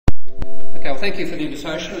well, thank you for the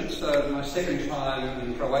invitation. It's my second time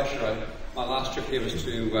in Croatia. My last trip here was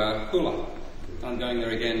to Pula. I'm going there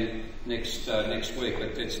again next week,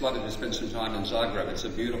 but it's lovely to spend some time in Zagreb. It's a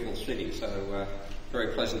beautiful city, so very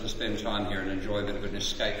pleasant to spend time here and enjoy a bit of an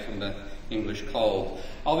escape from the English cold.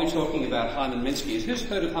 I'll be talking about Hyman Minsky. Who's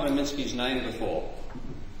heard of Hyman Minsky's name before?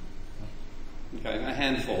 Okay, a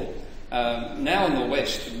handful. Now in the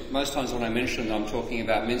West, most times when I mention I'm talking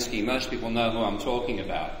about Minsky, most people know who I'm talking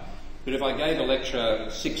about. But if I gave a lecture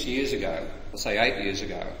 6 years ago, or say 8 years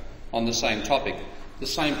ago, on the same topic, the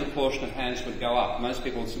same proportion of hands would go up. Most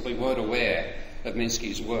people simply weren't aware of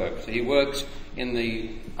Minsky's work. So he worked in the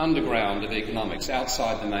underground of economics,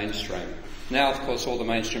 outside the mainstream. Now, of course, all the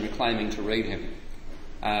mainstream are claiming to read him,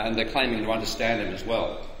 and they're claiming to understand him as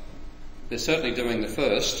well. They're certainly doing the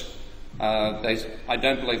first. I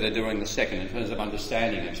don't believe they're doing the second in terms of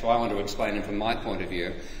understanding him, so I want to explain him from my point of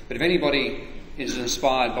view. But if anybody is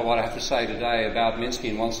inspired by what I have to say today about Minsky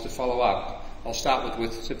and wants to follow up, I'll start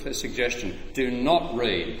with a suggestion. Do not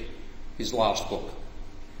read his last book,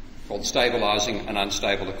 called Stabilising an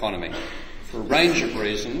Unstable Economy. For a range of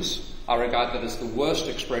reasons, I regard that as the worst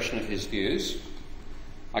expression of his views.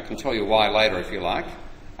 I can tell you why later if you like.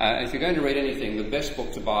 If you're going to read anything, the best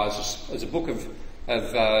book to buy is a book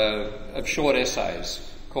of short essays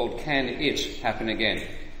called Can It Happen Again?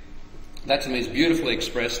 That to me is beautifully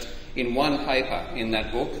expressed in one paper in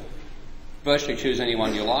that book. Virtually choose any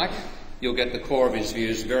one you like. You'll get the core of his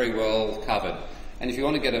views very well covered. And if you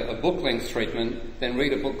want to get a book-length treatment, then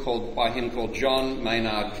read a book by him called John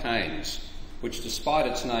Maynard Keynes, which despite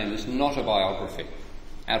its name is not a biography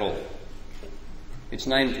at all. It's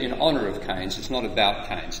named in honour of Keynes. It's not about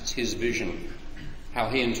Keynes. It's his vision, how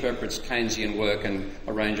he interprets Keynesian work and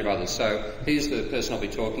a range of others. So he's the person I'll be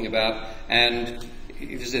talking about. And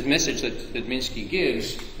if there's a message that Minsky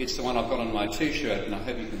gives, it's the one I've got on my T-shirt, and I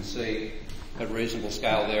hope you can see at reasonable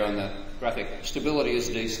scale there on the graphic. Stability is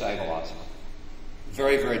destabilising.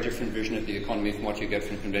 Very, very different vision of the economy from what you get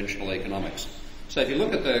from conventional economics. So if you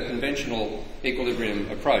look at the conventional equilibrium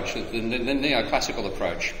approach, the neoclassical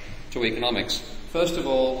approach to economics, first of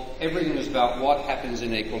all, everything is about what happens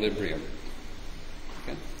in equilibrium.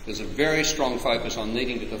 Okay? There's a very strong focus on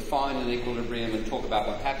needing to define an equilibrium and talk about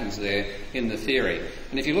what happens there in the theory.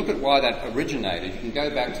 And if you look at why that originated, you can go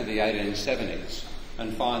back to the 1870s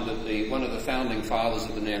and find that one of the founding fathers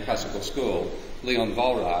of the neoclassical school, Leon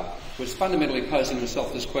Walras, was fundamentally posing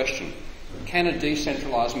himself this question: can a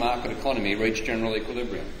decentralised market economy reach general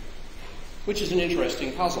equilibrium? Which is an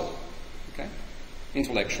interesting puzzle. Okay?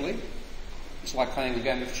 Intellectually, it's like playing a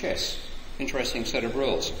game of chess. Interesting set of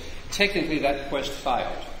rules. Technically, that quest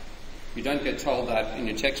failed. You don't get told that in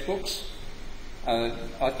your textbooks.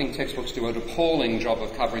 I think textbooks do an appalling job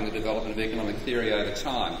of covering the development of economic theory over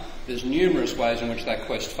time. There's numerous ways in which that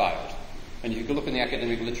quest failed. And if you can look in the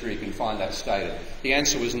academic literature, you can find that stated. The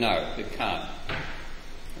answer was no, it can't.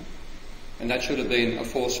 And that should have been a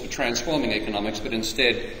force for transforming economics, but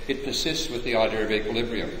instead it persists with the idea of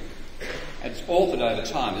equilibrium. It's altered over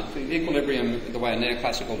time. The equilibrium, the way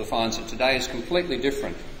neoclassical defines it today, is completely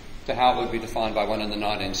different to how it would be defined by one in the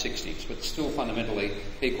 1960s, but still fundamentally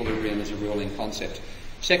equilibrium is a ruling concept.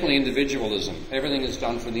 Secondly, individualism. Everything is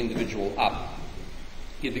done from the individual up.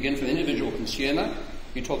 You begin from the individual consumer,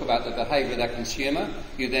 you talk about the behaviour of that consumer,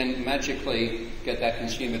 you then magically get that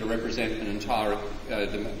consumer to represent an entire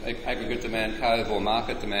aggregate demand curve or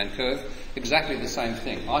market demand curve. Exactly the same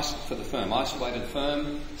thing. For the firm, isolated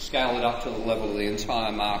firm, scale it up to the level of the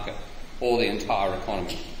entire market or the entire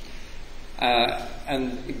economy.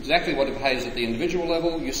 And exactly what it behaves at the individual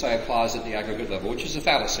level, you say applies at the aggregate level, which is a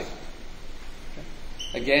fallacy.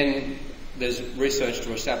 Okay. Again, there's research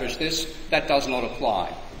to establish this. That does not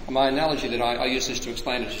apply. My analogy that I use this to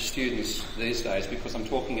explain it to students these days, because I'm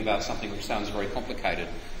talking about something which sounds very complicated,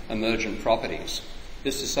 emergent properties,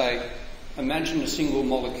 is to say, imagine a single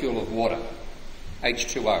molecule of water,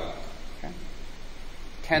 H2O. Okay?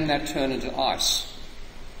 Can that turn into ice?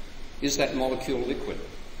 Is that molecule liquid?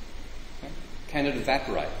 Okay? Can it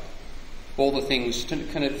evaporate? All the things,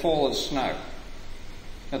 can it fall as snow?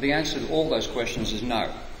 Now the answer to all those questions is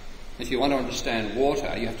no. If you want to understand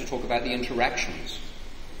water, you have to talk about the interactions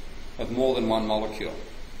of more than one molecule.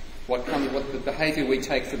 What the behaviour we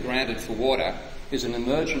take for granted for water is an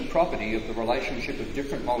emergent property of the relationship of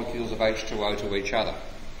different molecules of H2O to each other.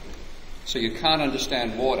 So you can't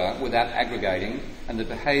understand water without aggregating, and the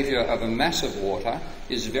behaviour of a mass of water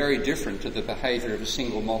is very different to the behaviour of a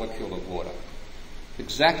single molecule of water.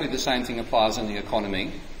 Exactly the same thing applies in the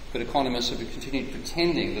economy, but economists have continued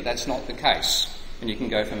pretending that that's not the case. And you can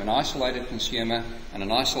go from an isolated consumer and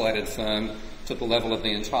an isolated firm to the level of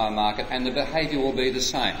the entire market, and the behaviour will be the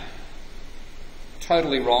same.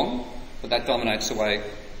 totally wrong, but that dominates the way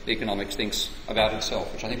economics thinks about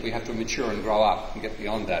itself, which I think we have to mature and grow up and get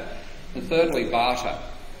beyond that. And thirdly, barter.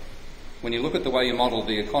 When you look at the way you model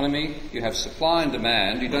the economy, you have supply and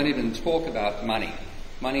demand. You don't even talk about money.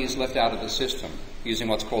 Money is left out of the system, using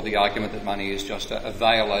what's called the argument that money is just a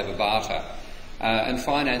veil over barter. And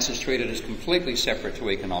finance is treated as completely separate to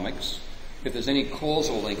economics. If there's any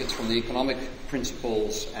causal link, it's from the economic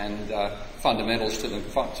principles and fundamentals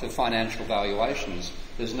to financial valuations.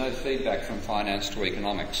 There's no feedback from finance to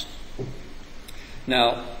economics.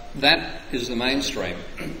 Now, that is the mainstream.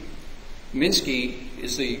 Minsky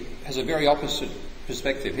has a very opposite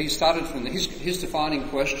perspective. He started from his defining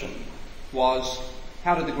question was,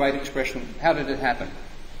 how did it happen?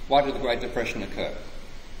 Why did the Great Depression occur?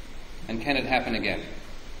 And can it happen again?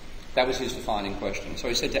 That was his defining question. So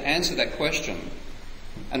he said to answer that question,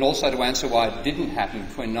 and also to answer why it didn't happen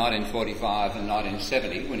between 1945 and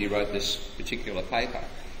 1970, when he wrote this particular paper,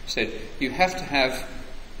 he said, you have to have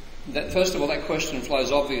that. First of all, that question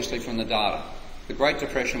flows obviously from the data. The Great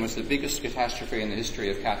Depression was the biggest catastrophe in the history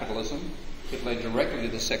of capitalism. It led directly to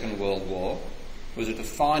the Second World War. It was a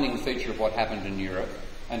defining feature of what happened in Europe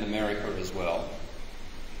and America as well.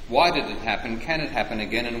 Why did it happen? Can it happen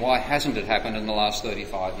again? And why hasn't it happened in the last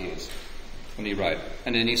 35 years? When he wrote.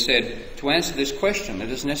 And then he said, to answer this question, it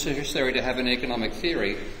is necessary to have an economic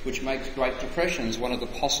theory which makes Great Depressions one of the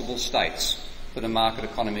possible states that a market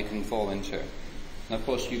economy can fall into. And of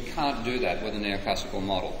course, you can't do that with a neoclassical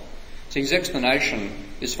model. So his explanation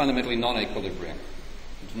is fundamentally non-equilibrium.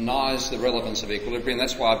 It denies the relevance of equilibrium.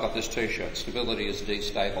 That's why I've got this T-shirt. Stability is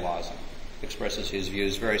destabilising. Expresses his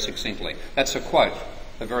views very succinctly. That's a quote,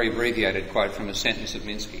 a very abbreviated quote from a sentence of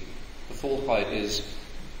Minsky. The full quote is,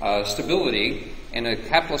 stability in a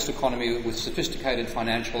capitalist economy with sophisticated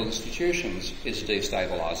financial institutions is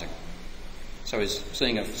destabilising. So he's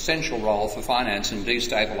seeing an essential role for finance in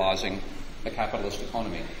destabilising a capitalist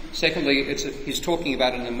economy. Secondly, he's talking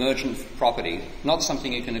about an emergent property, not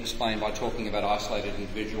something you can explain by talking about isolated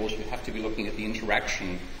individuals. You have to be looking at the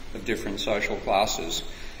interaction of different social classes.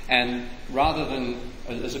 And rather than,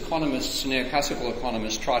 as economists, neoclassical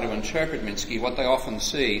economists try to interpret Minsky, what they often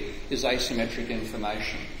see is asymmetric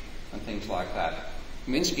information and things like that.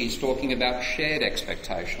 Minsky's talking about shared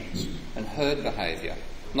expectations and herd behaviour,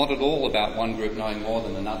 not at all about one group knowing more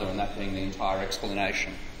than another and that being the entire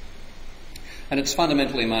explanation. And it's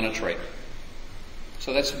fundamentally monetary.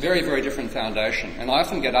 So that's a very, very different foundation. And I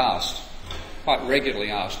often get asked, quite regularly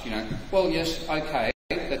asked, well, yes, okay,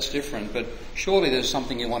 that's different, but surely there's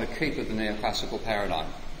something you want to keep of the neoclassical paradigm.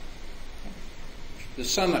 There's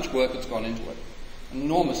so much work that's gone into it, an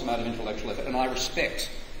enormous amount of intellectual effort, and I respect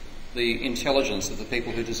the intelligence of the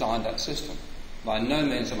people who designed that system. By no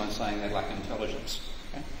means am I saying they lack intelligence.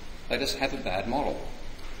 Okay? They just have a bad model.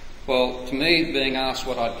 Well, to me, being asked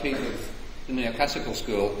what I'd keep of the neoclassical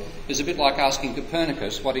school is a bit like asking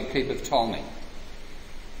Copernicus what he'd keep of Ptolemy.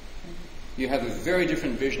 You have a very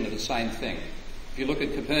different vision of the same thing. If you look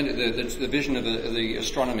at Copernicus, the vision of the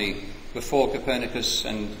astronomy before Copernicus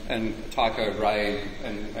and Tycho Brahe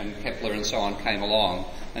and Kepler and so on came along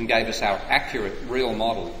and gave us our accurate, real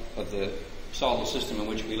model of the solar system in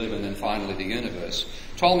which we live and then finally the universe.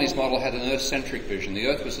 Ptolemy's model had an Earth-centric vision. The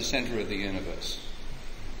Earth was the centre of the universe.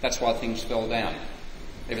 That's why things fell down.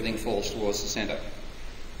 Everything falls towards the centre.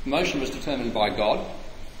 Motion was determined by God.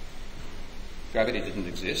 Gravity didn't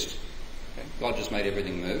exist. Okay? God just made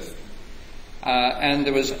everything move. And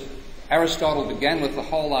Aristotle began with the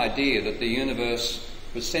whole idea that the universe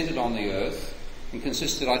was centred on the Earth and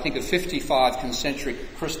consisted, I think, of 55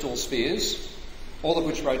 concentric crystal spheres, all of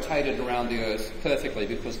which rotated around the Earth perfectly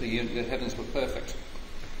because the heavens were perfect.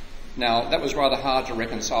 Now, that was rather hard to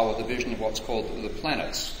reconcile with the vision of what's called the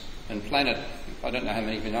planets. And planet, I don't know how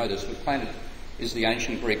many of you know this, but planet is the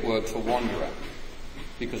ancient Greek word for wanderer.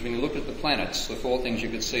 Because when you looked at the planets, the four things you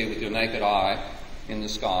could see with your naked eye in the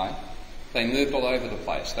sky, they moved all over the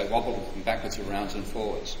place. They wobbled backwards, around and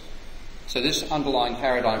forwards. So this underlying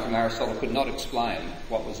paradigm from Aristotle could not explain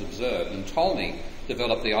what was observed. And Ptolemy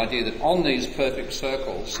developed the idea that on these perfect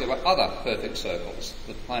circles, there were other perfect circles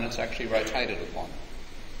that the planets actually rotated upon.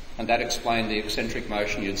 And that explained the eccentric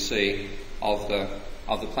motion you'd see of the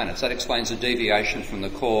planets. That explains the deviation from the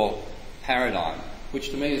core paradigm,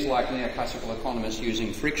 which to me is like neoclassical economists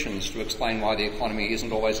using frictions to explain why the economy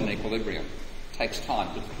isn't always in equilibrium. It takes time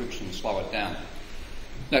to put the friction and slow it down.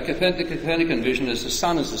 Now, the Copernican vision is the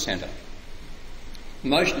sun as the centre.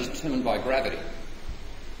 Motion is determined by gravity.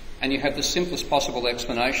 And you have the simplest possible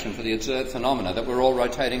explanation for the observed phenomena that we're all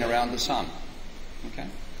rotating around the sun. Okay?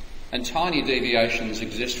 And tiny deviations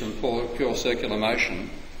exist from pure circular motion,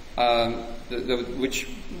 which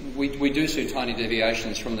we do see tiny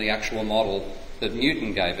deviations from the actual model that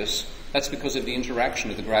Newton gave us. That's because of the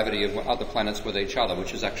interaction of the gravity of other planets with each other,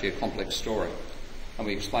 which is actually a complex story. And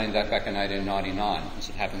we explained that back in 1899, as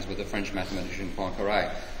it happens with the French mathematician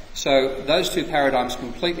Poincaré. So those two paradigms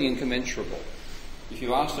completely incommensurable. If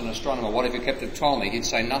you asked an astronomer, what have you kept of Ptolemy, he'd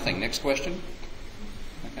say nothing. Next question.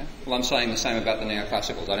 Okay. Well, I'm saying the same about the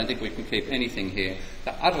Neoclassicals. I don't think we can keep anything here.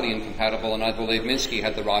 They're utterly incompatible, and I believe Minsky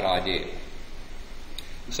had the right idea.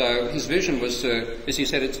 So his vision was to, as he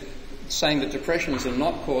said, it's saying that depressions are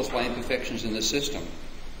not caused by imperfections in the system.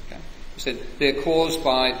 Okay. He said they're caused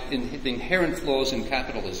by the inherent flaws in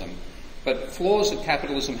capitalism, but flaws that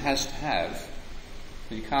capitalism has to have,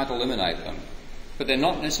 you can't eliminate them, but they're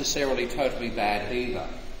not necessarily totally bad either.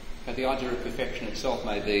 But the idea of perfection itself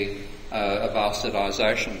may be a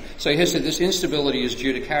bastardisation. So he said this instability is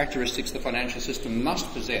due to characteristics the financial system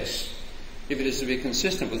must possess if it is to be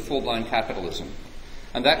consistent with full-blown capitalism.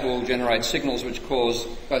 And that will generate signals which cause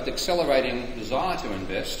both accelerating desire to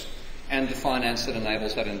invest and the finance that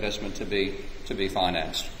enables that investment to be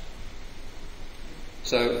financed.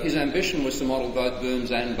 So his ambition was to model both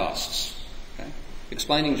booms and busts. Okay?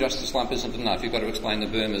 Explaining just the slump isn't enough. You've got to explain the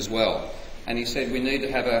boom as well. And he said we need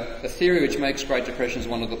to have a theory which makes Great Depressions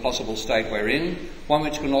one of the possible state we're in, one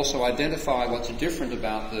which can also identify what's different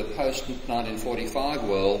about the post-1945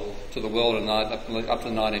 world to the world up to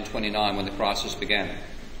 1929 when the crisis began.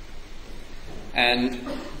 And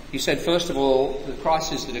he said, first of all, the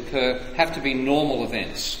crises that occur have to be normal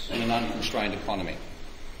events in an unconstrained economy.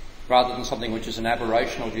 Rather than something which is an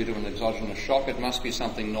aberrational due to an exogenous shock, it must be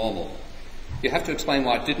something normal. You have to explain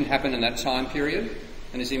why it didn't happen in that time period.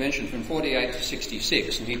 And as he mentioned, from 48 to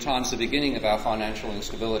 66, and he times the beginning of our financial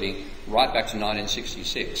instability right back to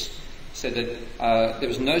 1966, said that there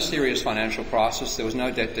was no serious financial crisis, there was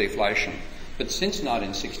no debt deflation. But since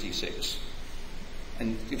 1966,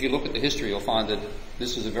 and if you look at the history, you'll find that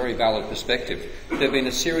this is a very valid perspective, there have been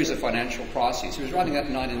a series of financial crises. He was writing that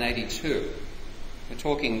in 1982. We're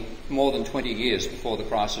talking more than 20 years before the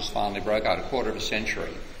crisis finally broke out, a quarter of a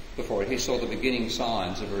century before it. He saw the beginning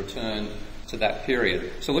signs of a return to that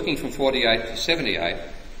period. So looking from 48 to 78,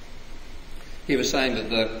 he was saying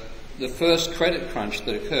that the first credit crunch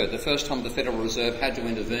that occurred, the first time the Federal Reserve had to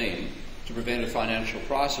intervene to prevent a financial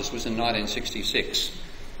crisis was in 1966.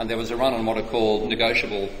 And there was a run on what are called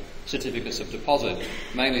negotiable certificates of deposit,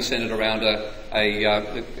 mainly centred around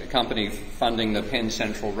a company funding the Penn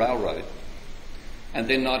Central Railroad. And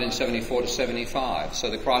then 1974 to 75. So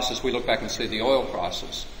the crisis, we look back and see the oil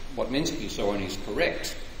crisis. What Minsky saw, and he's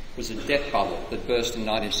correct, was a debt bubble that burst in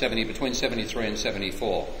 1970, between 73 and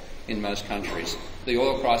 74 in most countries. The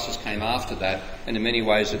oil crisis came after that, and in many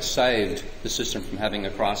ways it saved the system from having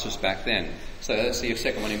a crisis back then. So that's the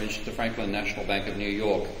second one he mentioned, the Franklin National Bank of New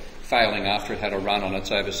York, failing after it had a run on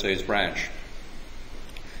its overseas branch.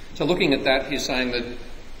 So looking at that, he's saying that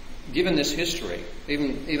given this history,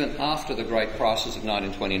 even after the great crisis of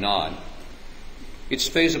 1929, it's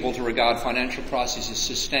feasible to regard financial crises as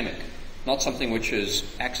systemic, not something which is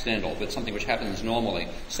accidental, but something which happens normally.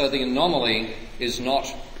 So the anomaly is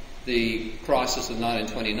not the crisis of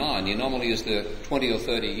 1929. The anomaly is the 20 or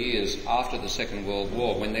 30 years after the Second World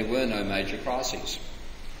War, when there were no major crises.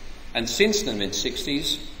 And since the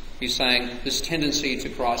mid-60s, he's saying this tendency to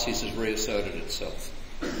crises has reasserted itself.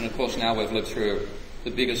 And of course now we've lived through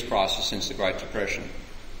the biggest crisis since the Great Depression.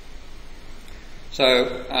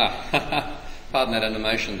 So, pardon that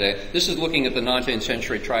animation there. This is looking at the 19th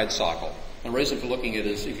century trade cycle. The reason for looking at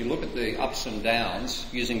it is if you look at the ups and downs,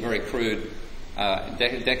 using very crude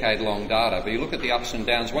decade-long data, but you look at the ups and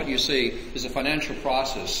downs, what you see is a financial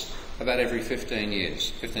crisis about every 15 years,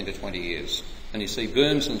 15 to 20 years. And you see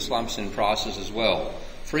booms and slumps in prices as well,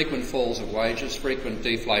 frequent falls of wages, frequent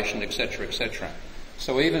deflation, etc., etc.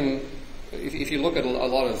 So even if you look at a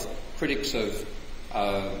lot of critics of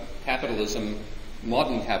capitalism,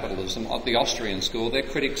 modern capitalism, of the Austrian school, they're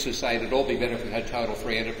critics who say it'd all be better if we had total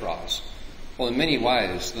free enterprise. Well, in many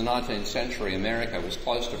ways, the 19th century America was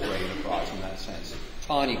close to free enterprise in that sense.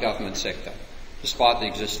 Tiny government sector. Despite the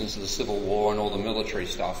existence of the Civil War and all the military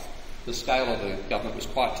stuff, the scale of the government was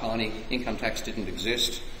quite tiny, income tax didn't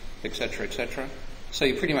exist, etc., etc. So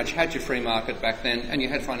you pretty much had your free market back then, and you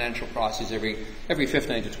had financial crises every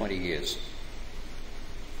 15 to 20 years.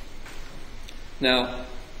 Now,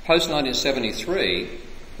 post-1973,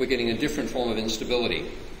 we're getting a different form of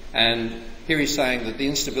instability. And here he's saying that the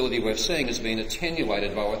instability we're seeing has been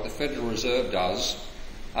attenuated by what the Federal Reserve does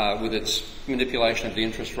with its manipulation of the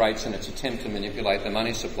interest rates and its attempt to manipulate the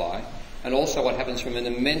money supply, and also what happens from an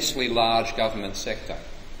immensely large government sector.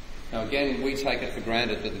 Now again, we take it for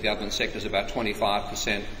granted that the government sector is about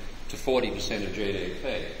 25% to 40% of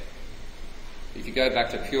GDP. If you go back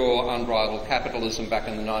to pure unbridled capitalism back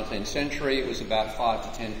in the 19th century, it was about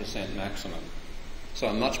 5 to 10% maximum. So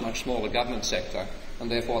a much, much smaller government sector, and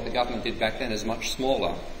therefore what the government did back then is much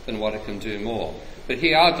smaller than what it can do more. But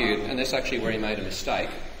he argued, and that's actually where he made a mistake,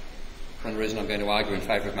 one reason I'm going to argue in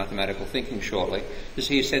favour of mathematical thinking shortly, is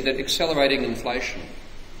he said that accelerating inflation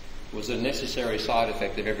was a necessary side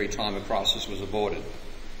effect of every time a crisis was aborted.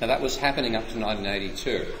 Now that was happening up to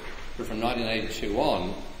 1982, but from 1982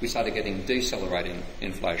 on, we started getting decelerating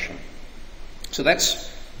inflation. So that's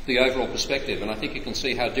the overall perspective, and I think you can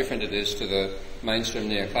see how different it is to the mainstream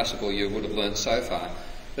neoclassical you would have learned so far.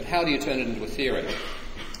 But how do you turn it into a theory?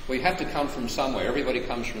 Well, you have to come from somewhere. Everybody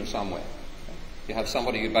comes from somewhere. You have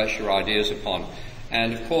somebody you base your ideas upon.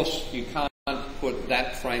 And of course, you can't put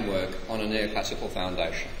that framework on a neoclassical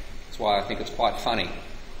foundation. That's why I think it's quite funny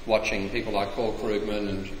watching people like Paul Krugman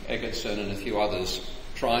and Eggertson and a few others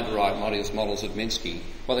trying to write models of Minsky.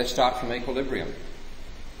 Well, they start from equilibrium.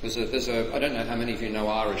 There's a I don't know how many of you know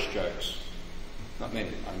Irish jokes. Not many,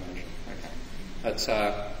 I imagine. Okay. But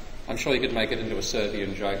I'm sure you could make it into a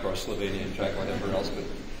Serbian joke or a Slovenian joke, whatever else. But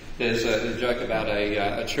there's a joke about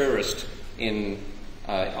a tourist in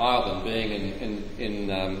Ireland being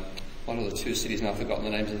in one of the two cities, and I've forgotten the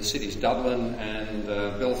names of the cities, Dublin and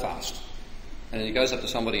Belfast. And he goes up to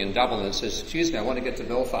somebody in Dublin and says, "Excuse me, I want to get to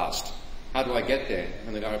Belfast. How do I get there?"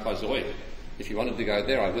 And the guy replies, "Oi, if you wanted to go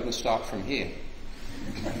there, I wouldn't start from here."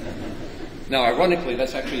 Now, ironically,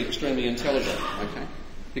 that's actually extremely intelligent, okay?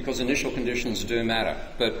 Because initial conditions do matter.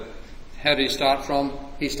 But how did he start from?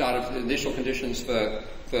 He started, the initial conditions for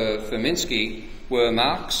Minsky were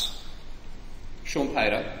Marx,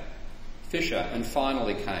 Schumpeter, Fisher, and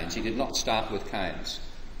finally Keynes. He did not start with Keynes.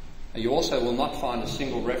 You also will not find a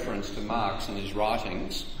single reference to Marx in his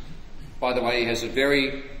writings. By the way,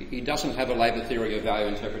 he doesn't have a labour theory of value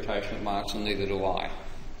interpretation of Marx, and neither do I.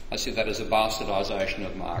 I see that as a bastardisation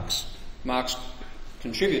of Marx. Marx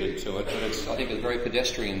contributed to it, but it's, I think, a very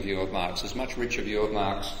pedestrian view of Marx. There's a much richer view of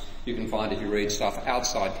Marx you can find if you read stuff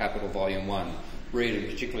outside Capital Volume 1. Read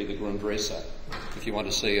particularly the Grundrisse, if you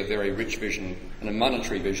want to see a very rich vision and a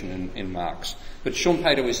monetary vision in Marx. But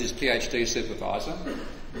Schumpeter was his PhD supervisor,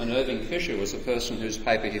 and Irving Fisher was the person whose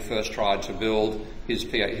paper he first tried to build his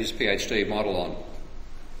PhD model on.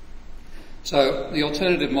 So the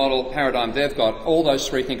alternative model paradigm they've got, all those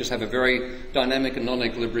three thinkers have a very dynamic and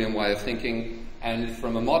non-equilibrium way of thinking, and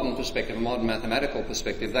from a modern perspective, a modern mathematical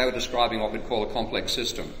perspective, they were describing what we'd call a complex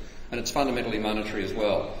system, and it's fundamentally monetary as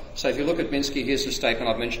well. So if you look at Minsky, here's the statement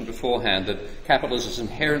I've mentioned beforehand, that capitalism is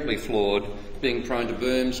inherently flawed, being prone to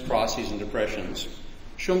booms, crises and depressions.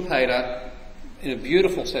 Schumpeter, in a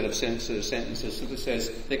beautiful set of sentences, simply says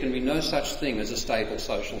there can be no such thing as a stable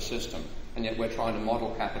social system, and yet we're trying to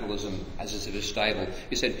model capitalism as if it is stable.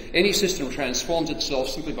 He said, any system transforms itself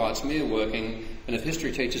simply by its mere working, and if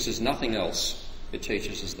history teaches us nothing else, it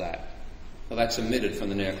teaches us that. Well, that's omitted from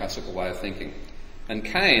the neoclassical way of thinking. And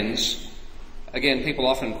Keynes, again, people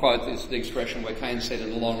often quote the expression where Keynes said, in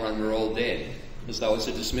the long run we're all dead, as though it's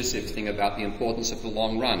a dismissive thing about the importance of the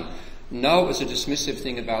long run. No, it was a dismissive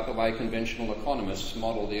thing about the way conventional economists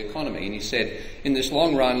model the economy. And he said, in this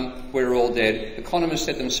long run, we're all dead. Economists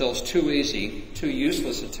set themselves too easy, too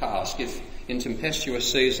useless a task if in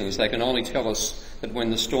tempestuous seasons they can only tell us that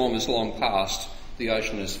when the storm is long past, the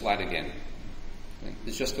ocean is flat again.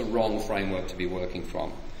 It's just the wrong framework to be working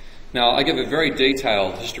from. Now, I give a very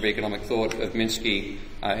detailed history of economic thought of Minsky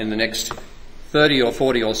in the next 30 or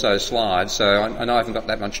 40 or so slides, so I know I haven't got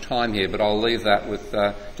that much time here, but I'll leave that with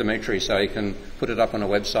Dimitri so he can put it up on a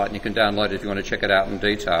website and you can download it if you want to check it out in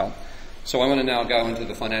detail. So I want to now go into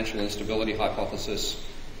the Financial Instability Hypothesis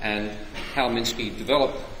and how Minsky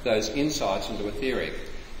developed those insights into a theory.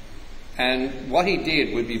 And what he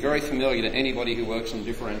did would be very familiar to anybody who works in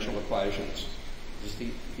differential equations.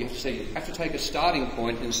 You have to take a starting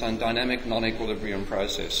point in some dynamic non-equilibrium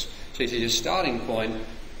process. So it's your starting point.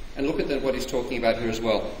 And look at what he's talking about here as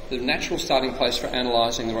well. The natural starting place for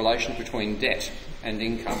analysing the relation between debt and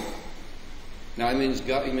income. Now, he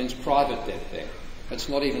means private debt there. That's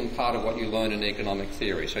not even part of what you learn in economic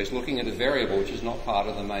theory. So he's looking at a variable which is not part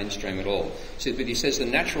of the mainstream at all. So, but he says the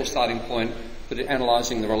natural starting point for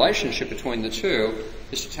analysing the relationship between the two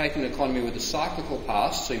is to take an economy with a cyclical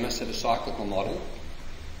past, so you must have a cyclical model,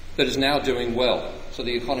 that is now doing well. So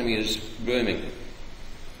the economy is booming.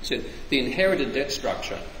 So the inherited debt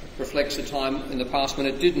structure reflects a time in the past when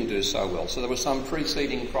it didn't do so well. So there was some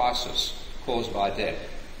preceding crisis caused by debt.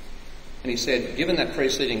 And he said, given that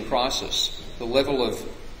preceding crisis, the level of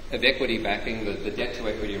equity backing, the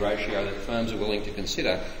debt-to-equity ratio that firms are willing to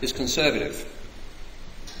consider is conservative.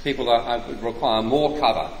 People require more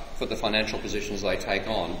cover for the financial positions they take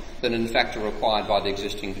on than in fact are required by the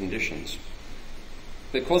existing conditions.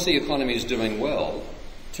 Because the economy is doing well,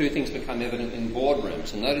 two things become evident in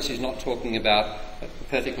boardrooms. And notice he's not talking about a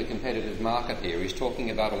perfectly competitive market here. He's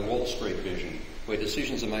talking about a Wall Street vision, where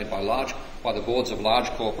decisions are made by the boards of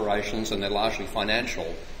large corporations, and they're largely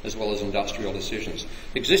financial as well as industrial decisions.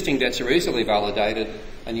 Existing debts are easily validated,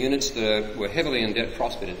 and units that were heavily in debt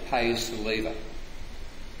prospered. It pays to lever.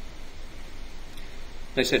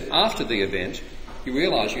 They said after the event, you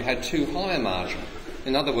realise you had too high a margin.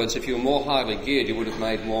 In other words, if you were more highly geared, you would have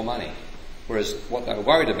made more money. Whereas what they were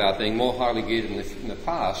worried about, being more highly geared in the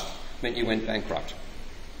past, meant you went bankrupt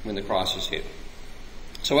when the crisis hit.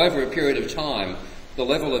 So over a period of time, the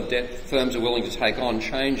level of debt firms are willing to take on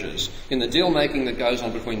changes. In the deal-making that goes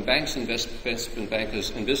on between banks, investment bankers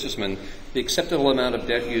and businessmen, the acceptable amount of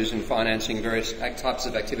debt used in financing various types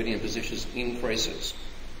of activity and positions increases.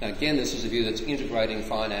 Now again, this is a view that's integrating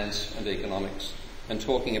finance and economics and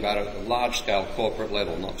talking about it at a large-scale corporate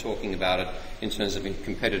level, not talking about it in terms of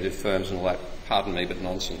competitive firms and all that, pardon me, but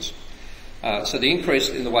nonsense. So the increase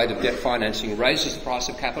in the weight of debt financing raises the price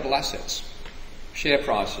of capital assets. Share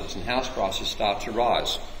prices and house prices start to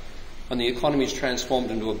rise, and the economy is transformed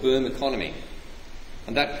into a boom economy.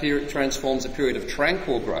 And that period transforms a period of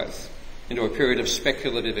tranquil growth into a period of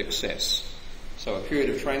speculative excess. So a period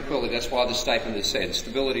of tranquility, that's why the statement is said,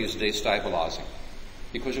 stability is destabilising.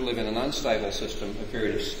 Because you live in an unstable system, a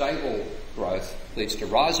period of stable growth leads to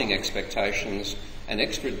rising expectations and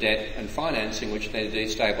extra debt and financing, which then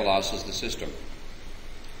destabilises the system.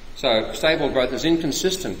 So stable growth is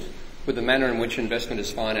inconsistent with the manner in which investment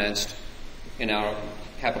is financed in our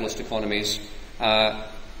capitalist economies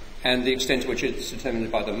and the extent to which it's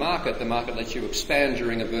determined by the market. The market lets you expand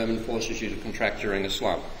during a boom and forces you to contract during a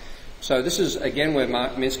slump. So this is, again, where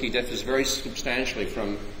Minsky differs very substantially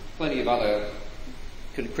from plenty of other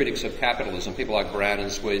critics of capitalism, people like Brown and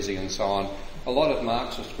Sweezy and so on. A lot of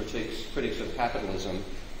Marxist critics of capitalism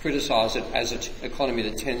criticise it as an economy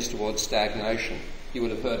that tends towards stagnation. You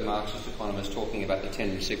would have heard Marxist economists talking about the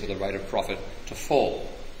tendency for the rate of profit to fall,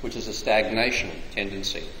 which is a stagnation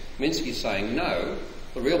tendency. Minsky's saying no,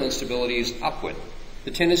 the real instability is upward.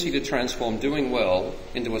 The tendency to transform doing well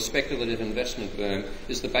into a speculative investment boom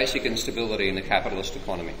is the basic instability in the capitalist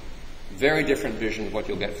economy. Very different vision of what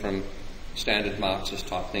you'll get from standard Marxist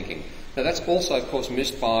type thinking. Now that's also, of course,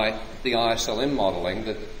 missed by the ISLM modelling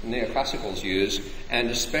that Neoclassicals use, and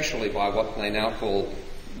especially by what they now call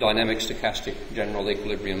dynamic stochastic general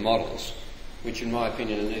equilibrium models, which in my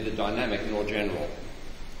opinion are neither dynamic nor general.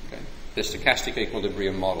 Okay? They're stochastic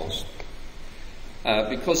equilibrium models.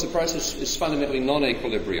 Because the process is fundamentally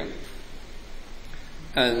non-equilibrium.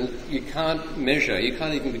 And you can't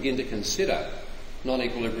even begin to consider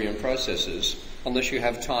non-equilibrium processes unless you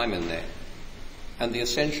have time in there. And the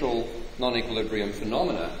essential non-equilibrium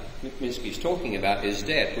phenomena Minsky's talking about is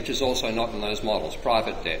debt, which is also not in those models,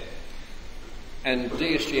 private debt. And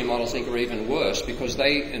DSGE models, I think, are even worse because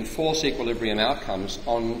they enforce equilibrium outcomes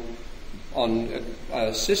on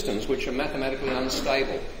systems which are mathematically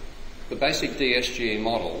unstable. The basic DSGE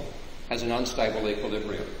model has an unstable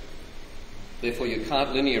equilibrium. Therefore, you can't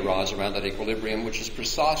linearise around that equilibrium, which is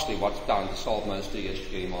precisely what's done to solve most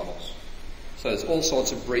DSGE models. So there's all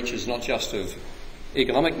sorts of breaches, not just of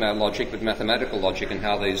economic logic, but mathematical logic and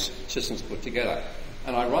how these systems are put together.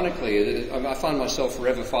 And ironically, I find myself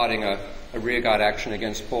forever fighting a rearguard action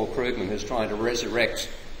against Paul Krugman, who's trying to resurrect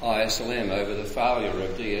ISLM over the failure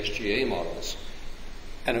of DSGE models.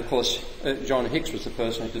 And of course, John Hicks was the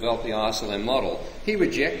person who developed the ISLM model. He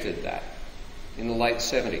rejected that in the late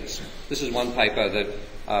 70s. This is one paper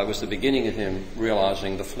that was the beginning of him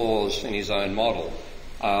realising the flaws in his own model.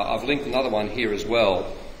 I've linked another one here as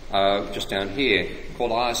well, just down here,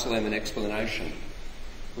 called ISLM an Explanation,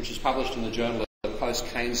 which is published in the Journal of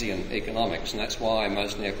Post-Keynesian Economics, and that's why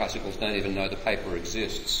most neoclassicals don't even know the paper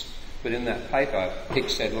exists. But in that paper,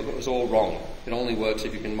 Hicks said, look, it was all wrong. It only works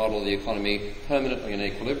if you can model the economy permanently in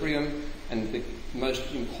equilibrium, and the most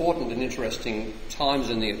important and interesting times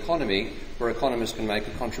in the economy where economists can make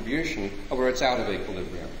a contribution are where it's out of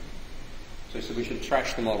equilibrium. So he said we should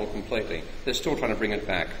trash the model completely. They're still trying to bring it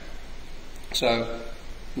back. So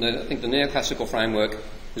I think the neoclassical framework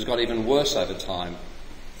has got even worse over time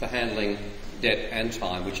for handling debt and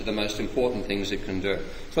time, which are the most important things it can do.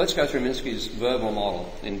 So let's go through Minsky's verbal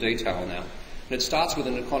model in detail now. And it starts with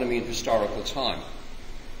an economy in historical time.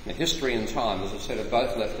 Now, history and time, as I said, are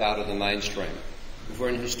both left out of the mainstream. If we're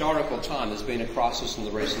in historical time, there's been a crisis in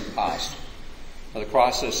the recent past. Now, the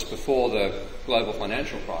crisis before the global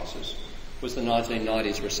financial crisis was the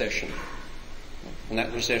 1990s recession. And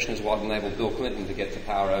that recession is what enabled Bill Clinton to get to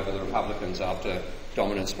power over the Republicans after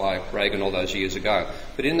dominance by Reagan all those years ago.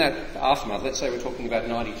 But in that aftermath, let's say we're talking about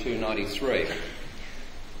 92, 93,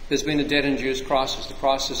 there's been a debt-induced crisis. The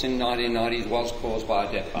crisis in 1990s was caused by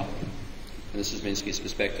a debt bubble. And this is Minsky's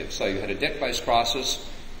perspective. So you had a debt-based crisis.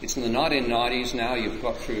 It's in the 1990s now.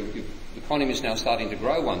 The economy is now starting to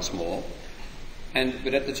grow once more.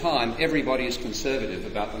 But at the time, everybody is conservative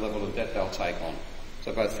about the level of debt they'll take on.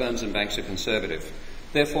 So both firms and banks are conservative.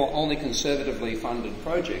 Therefore, only conservatively funded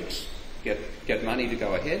projects get money to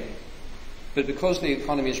go ahead. But because the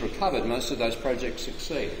economy has recovered, most of those projects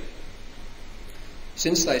succeed.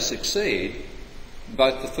 Since they succeed,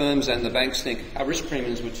 both the firms and the banks think our risk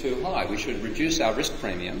premiums were too high. We should reduce our risk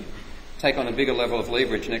premium, take on a bigger level of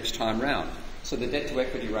leverage next time round. So the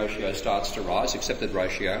debt-to-equity ratio starts to rise, accepted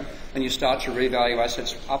ratio, and you start to revalue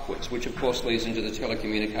assets upwards, which of course leads into the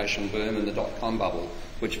telecommunication boom and the dot-com bubble,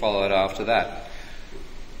 which followed after that.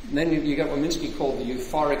 And then you get what Minsky called the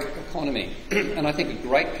euphoric economy. And I think a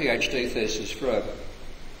great PhD thesis for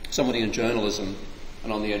somebody in journalism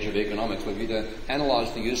and on the edge of economics would be to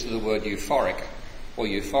analyse the use of the word euphoric or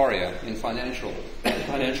euphoria in financial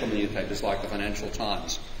newspapers like the Financial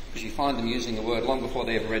Times, because you find them using the word long before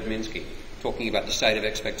they ever read Minsky, talking about the state of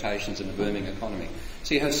expectations in a booming economy.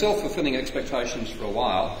 So you have self-fulfilling expectations for a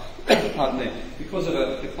while. Pardon me. Because of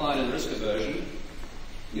a decline in risk aversion,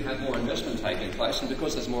 you have more investment taking place, and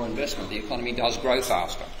because there's more investment, the economy does grow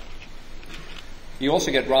faster. You also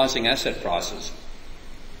get rising asset prices,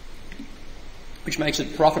 which makes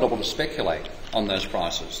it profitable to speculate on those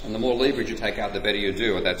prices. And the more leverage you take out, the better you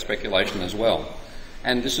do at that speculation as well.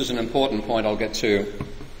 And this is an important point I'll get to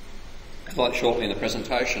quite shortly in the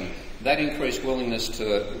presentation. That increased willingness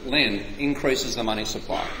to lend increases the money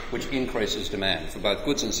supply, which increases demand for both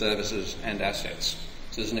goods and services and assets.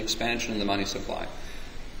 So there's an expansion in the money supply,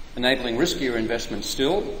 enabling riskier investments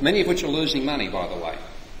still, many of which are losing money, by the way.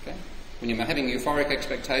 Okay? When you're having euphoric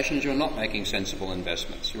expectations, you're not making sensible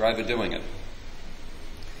investments. You're overdoing it.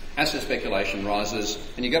 Asset speculation rises,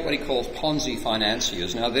 and you get what he calls Ponzi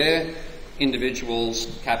financiers. Now, they're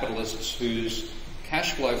individuals, capitalists, whose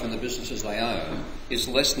cash flow from the businesses they own is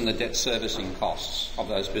less than the debt servicing costs of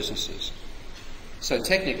those businesses. So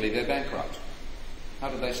technically, they're bankrupt. How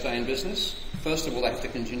do they stay in business? First of all, they have to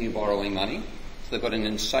continue borrowing money. So they've got an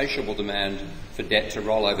insatiable demand for debt to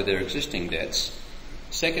roll over their existing debts.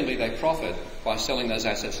 Secondly, they profit by selling those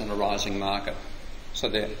assets in a rising market. So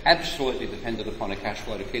they're absolutely dependent upon a cash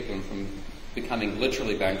flow to keep them from becoming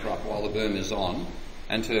literally bankrupt while the boom is on.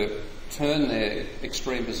 And to turn their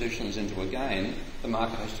extreme positions into a gain, the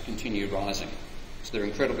market has to continue rising. So they're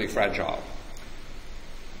incredibly fragile.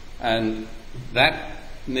 And that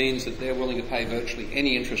means that they're willing to pay virtually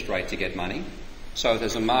any interest rate to get money. So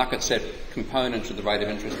there's a market set component to the rate of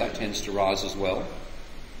interest that tends to rise as well.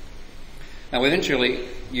 Now eventually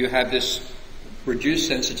you have this reduced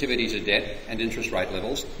sensitivity to debt and interest rate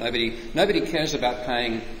levels. Nobody cares about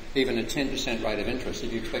paying even a 10% rate of interest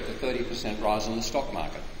if you expect a 30% rise in the stock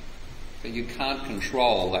market. But you can't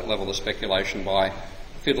control that level of speculation by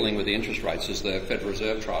fiddling with the interest rates as the Federal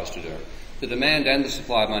Reserve tries to do. The demand and the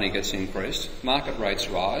supply of money gets increased, market rates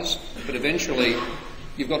rise, but eventually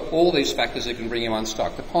you've got all these factors that can bring you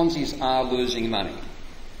unstuck. The Ponzi's are losing money.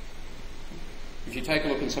 If you take a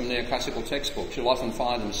look in some neoclassical textbooks, you'll often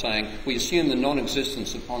find them saying, we assume the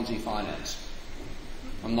non-existence of Ponzi finance.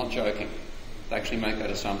 I'm not joking. They actually make that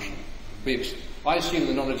assumption. I assume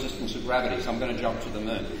the non-existence of gravity, so I'm going to jump to the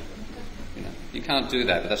moon. You can't do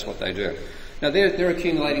that, but that's what they do. Now, they're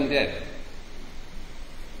accumulating debt.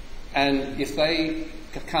 And if they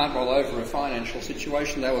can't roll over a financial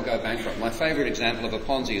situation, they will go bankrupt. My favourite example of a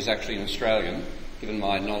Ponzi is actually an Australian, given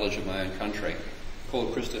my knowledge of my own country,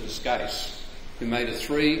 called Christopher Skase, who made a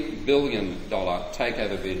 $3 billion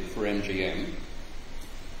takeover bid for MGM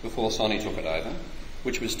before Sony took it over,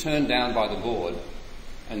 which was turned down by the board.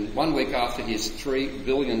 And 1 week after his $3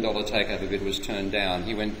 billion takeover bid was turned down,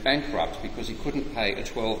 he went bankrupt because he couldn't pay a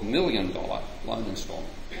 $12 million loan instalment.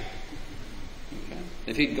 Okay.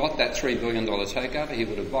 If he'd got that $3 billion takeover, he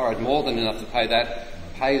would have borrowed more than enough to pay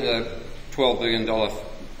the $12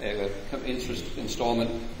 billion interest instalment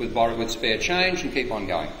with spare change and keep on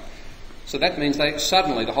going. So that means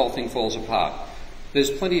suddenly the whole thing falls apart.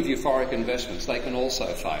 There's plenty of euphoric investments. They can also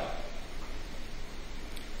fail.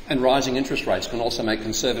 And rising interest rates can also make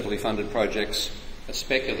conservatively funded projects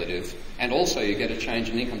speculative, and also you get a change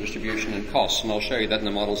in income distribution and costs, and I'll show you that in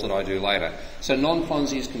the models that I do later. So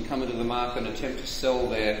non-Ponzi's can come into the market and attempt to sell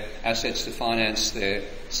their assets to finance their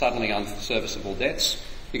suddenly unserviceable debts.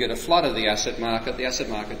 You get a flood of the asset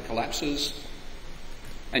market collapses,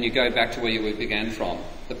 and you go back to where you began from.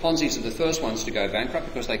 The Ponzi's are the first ones to go bankrupt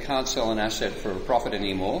because they can't sell an asset for a profit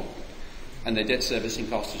anymore. and their debt servicing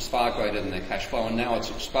cost is far greater than their cash flow, and now it's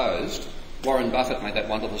exposed. Warren Buffett made that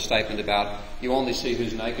wonderful statement about you only see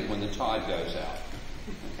who's naked when the tide goes out.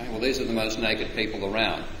 Okay? Well, these are the most naked people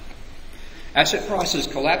around. Asset prices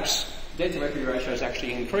collapse, debt-to-equity ratios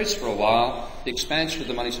actually increase for a while, the expansion of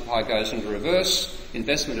the money supply goes into reverse,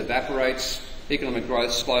 investment evaporates, economic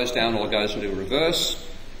growth slows down or goes into reverse,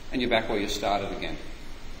 and you're back where you started again.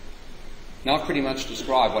 Now I've pretty much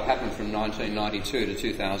described what happened from 1992 to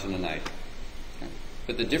 2008. Okay?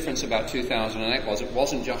 But the difference about 2008 was it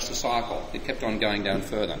wasn't just a cycle. It kept on going down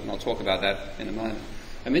further, and I'll talk about that in a moment.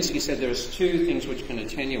 And Minsky said there are two things which can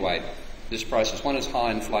attenuate this process. One is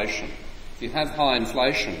high inflation. If you have high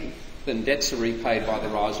inflation, then debts are repaid by the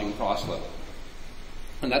rising price level.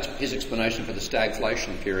 And that's his explanation for the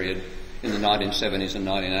stagflation period in the 1970s and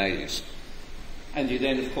 1980s. And you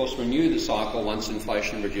then, of course, renew the cycle once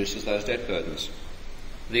inflation reduces those debt burdens.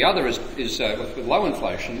 The other is with low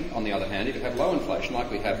inflation, on the other hand, if you have low inflation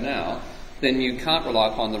like we have now, then you can't rely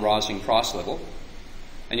upon the rising price level,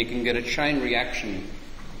 and you can get a chain reaction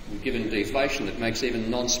given deflation that makes even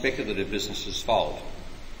non-speculative businesses fold,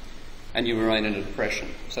 and you remain in a depression.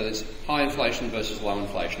 So there's high inflation versus low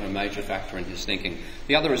inflation, a major factor in his thinking.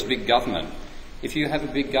 The other is big government. If you have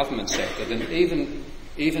a big government sector, then even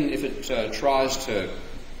if it tries to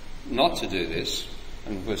not to do this,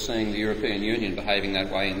 and we're seeing the European Union behaving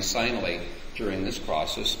that way insanely during this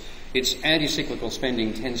crisis, its anti-cyclical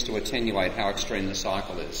spending tends to attenuate how extreme the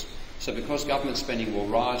cycle is. So because government spending will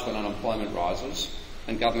rise when unemployment rises,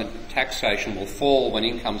 and government taxation will fall when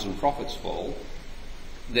incomes and profits fall,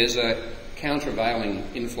 there's a countervailing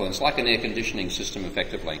influence, like an air conditioning system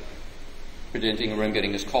effectively, preventing a room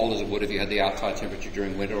getting as cold as it would if you had the outside temperature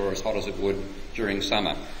during winter, or as hot as it would during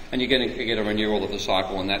summer. And you get a renewal of the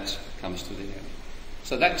cycle, and that comes to the end.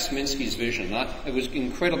 So that's Minsky's vision. It was an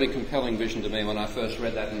incredibly compelling vision to me when I first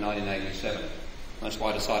read that in 1987. That's why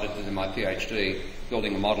I decided to do my PhD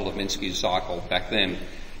building a model of Minsky's cycle back then,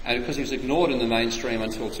 and because he was ignored in the mainstream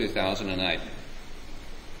until 2008.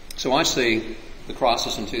 So I see the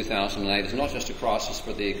crisis in 2008 as not just a crisis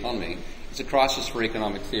for the economy, it's a crisis for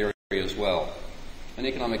economic theory as well. And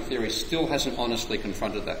economic theory still hasn't honestly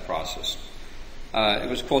confronted that crisis. It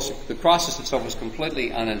was, of course, the crisis itself was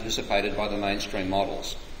completely unanticipated by the mainstream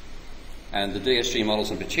models. And the DSG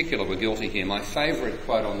models in particular were guilty here. My favourite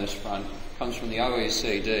quote on this front comes from the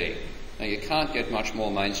OECD. Now, you can't get much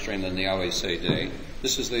more mainstream than the OECD.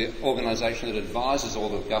 This is the organisation that advises all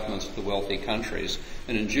the governments of the wealthy countries.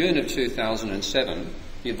 And in June of 2007,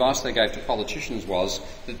 the advice they gave to politicians was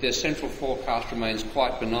that their central forecast remains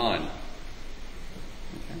quite benign.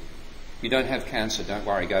 Okay? You don't have cancer, don't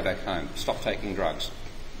worry, go back home. Stop taking drugs.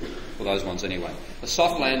 Well, those ones anyway. A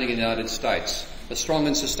soft landing in the United States, a strong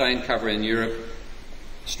and sustained recovery in Europe,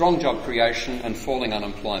 strong job creation and falling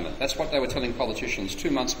unemployment. That's what they were telling politicians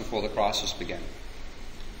 2 months before the crisis began.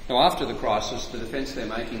 Now, after the crisis, the defence they're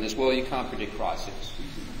making is, well, you can't predict crises.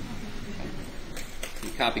 You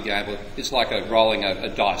can't be able, it's like rolling a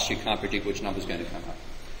dice, you can't predict which number's going to come up.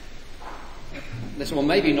 They said, well,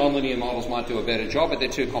 maybe nonlinear models might do a better job, but they're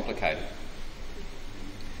too complicated.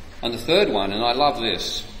 And the third one, and I love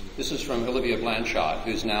this is from Olivier Blanchard,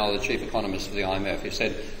 who's now the chief economist for the IMF, who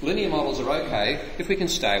said, linear models are okay if we can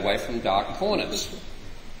stay away from dark corners.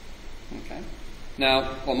 Okay.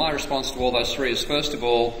 Now, well, my response to all those three is, first of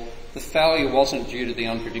all, the failure wasn't due to the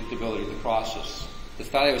unpredictability of the crisis. The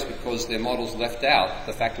failure was because their models left out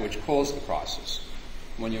the factor which caused the crisis.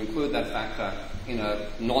 When you include that factor in a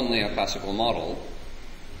non-neoclassical model,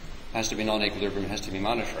 it has to be non-equilibrium, it has to be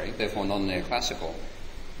monetary, therefore non-neoclassical,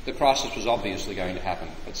 the crisis was obviously going to happen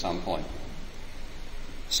at some point.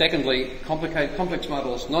 Secondly, complex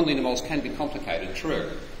models, non-linear models can be complicated,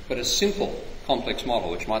 true, but a simple complex model,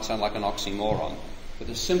 which might sound like an oxymoron, but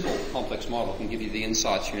a simple complex model can give you the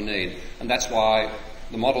insights you need, and that's why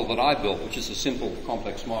the model that I built, which is a simple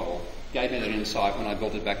complex model, gave me that insight when I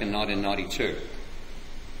built it back in 1992.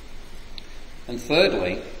 And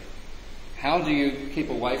thirdly, how do you keep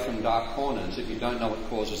away from dark corners if you don't know what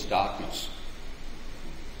causes darkness?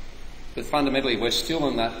 But fundamentally, we're still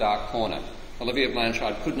in that dark corner. Olivier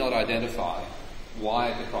Blanchard could not identify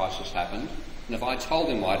why the crisis happened, and if I told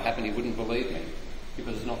him why it happened, he wouldn't believe me,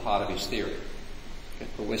 because it's not part of his theory. Okay?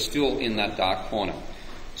 But we're still in that dark corner.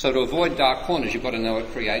 So to avoid dark corners, you've got to know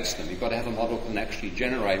what creates them. You've got to have a model that can actually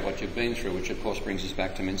generate what you've been through, which of course brings us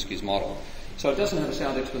back to Minsky's model. So it doesn't have a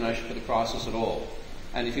sound explanation for the crisis at all.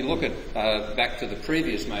 And if you look at back to the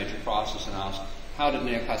previous major crisis and ask, how did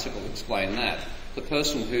Neoclassical explain that? The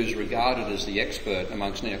person who's regarded as the expert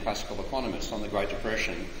amongst neoclassical economists on the Great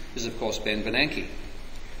Depression is, of course, Ben Bernanke.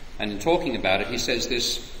 And in talking about it, he says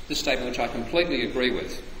this statement, which I completely agree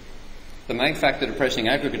with. The main factor depressing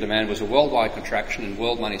aggregate demand was a worldwide contraction in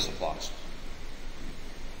world money supplies.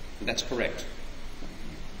 And that's correct.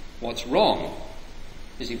 What's wrong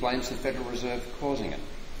is he blames the Federal Reserve for causing it.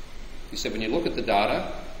 He said when you look at the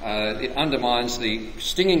data, it undermines the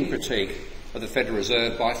stinging critique of the Federal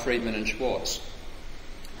Reserve by Friedman and Schwartz.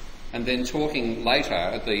 And then talking later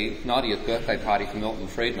at the 90th birthday party for Milton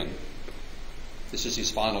Friedman, this is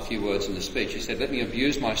his final few words in the speech, he said, "Let me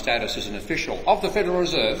abuse my status as an official of the Federal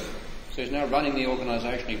Reserve," so he's now running the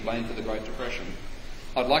organisation he blamed for the Great Depression.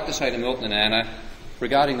 "I'd like to say to Milton and Anna,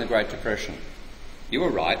 regarding the Great Depression, you were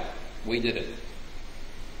right, we did it.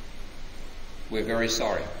 We're very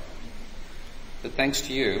sorry. But thanks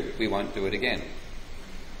to you, we won't do it again."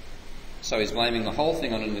 So he's blaming the whole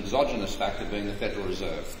thing on an exogenous factor being the Federal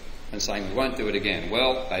Reserve and saying we won't do it again.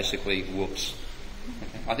 Well, basically, whoops.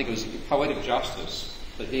 I think it was poetic justice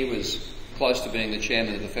that he was close to being the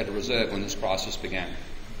chairman of the Federal Reserve when this crisis began.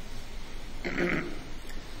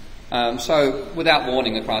 So, without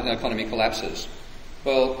warning, the economy collapses.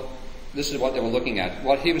 Well, this is what they were looking at.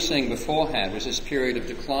 What he was seeing beforehand was this period of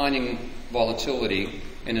declining volatility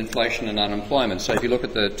in inflation and unemployment. So if you look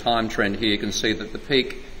at the time trend here, you can see that the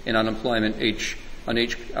peak in unemployment on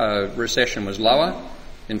each recession was lower,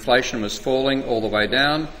 inflation was falling all the way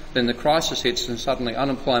down, then the crisis hits and suddenly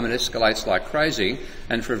unemployment escalates like crazy,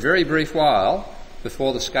 and for a very brief while,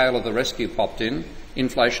 before the scale of the rescue popped in,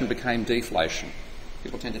 inflation became deflation.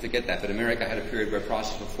 People tend to forget that, but America had a period where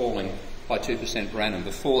prices were falling by 2% per annum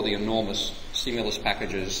before the enormous stimulus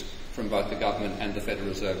packages from both the government and the Federal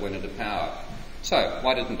Reserve went into power. So,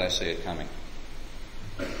 why didn't they see it coming?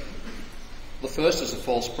 The first is a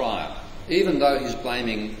false prior. Even though he's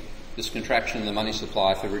blaming this contraction in the money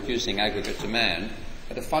supply for reducing aggregate demand,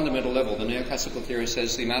 at a fundamental level, the neoclassical theory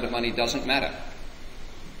says the amount of money doesn't matter.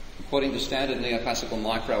 According to standard neoclassical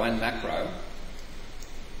micro and macro,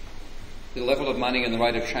 the level of money and the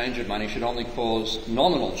rate of change of money should only cause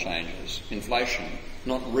nominal changes, inflation,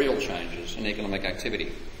 not real changes in economic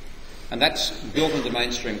activity. And that's built into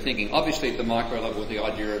mainstream thinking. Obviously, at the micro level, the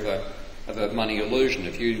idea of a money illusion.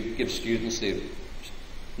 If you give students the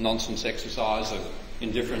nonsense exercise of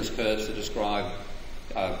indifference curves to describe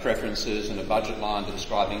preferences and a budget line to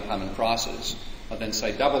describe income and prices, but then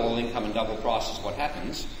say double all income and double prices, what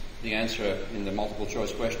happens? The answer in the multiple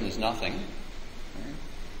choice question is nothing.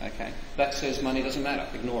 Okay, that says money doesn't matter,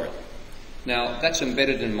 ignore it. Now, that's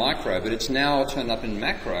embedded in micro, but it's now turned up in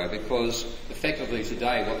macro because effectively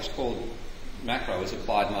today what's called macro is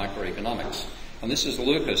applied microeconomics. And this is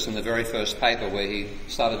Lucas in the very first paper where he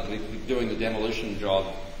started doing the demolition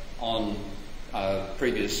job on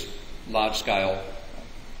previous large-scale,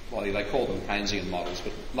 well, they call them Keynesian models,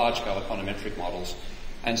 but large-scale econometric models,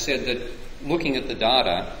 and said that looking at the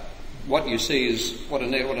data, what you see is, what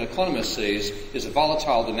an economist sees is a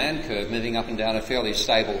volatile demand curve moving up and down a fairly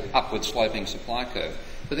stable upward sloping supply curve.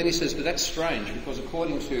 But then he says, but that's strange because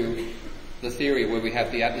according to the theory where we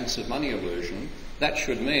have the absence of money illusion, that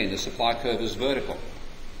should mean the supply curve is vertical.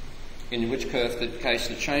 In which case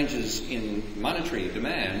the changes in monetary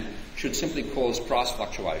demand should simply cause price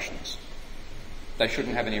fluctuations. They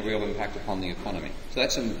shouldn't have any real impact upon the economy. So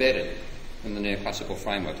that's embedded in the neoclassical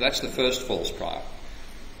framework. That's the first false prior.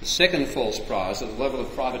 The second false prior is that the level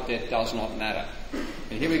of private debt does not matter.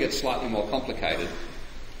 And here we get slightly more complicated.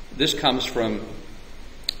 This comes from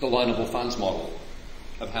the loanable funds model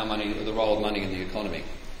of the role of money in the economy.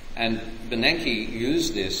 And Bernanke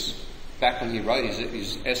used this back when he wrote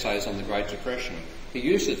his essays on the Great Depression. He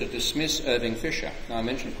used it to dismiss Irving Fisher. Now I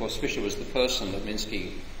mentioned, of course, Fisher was the person that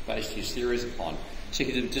Minsky based his theories upon. So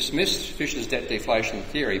he dismissed Fisher's debt deflation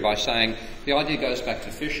theory by saying the idea goes back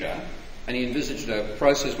to Fisher, and he envisaged a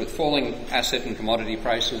process with falling asset and commodity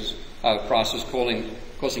prices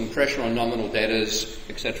causing pressure on nominal debtors,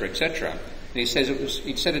 etc., etc. And he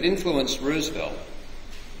said it influenced Roosevelt,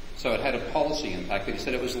 so it had a policy impact, but he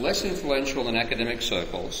said it was less influential in academic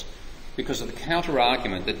circles because of the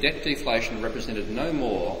counter-argument that debt deflation represented no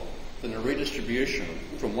more than a redistribution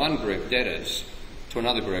from one group, debtors, to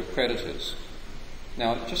another group, creditors.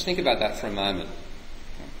 Now, just think about that for a moment.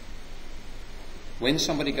 When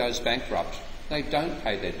somebody goes bankrupt, they don't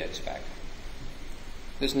pay their debts back.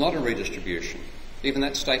 There's not a redistribution. Even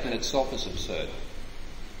that statement itself is absurd.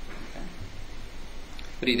 Okay?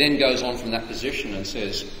 But he then goes on from that position and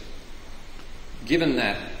says, given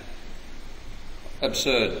that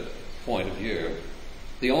absurd point of view,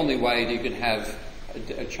 the only way that you could have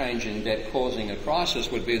a change in debt causing a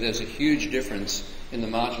crisis would be there's a huge difference in the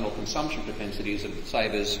marginal consumption propensities of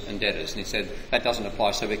savers and debtors. And he said that doesn't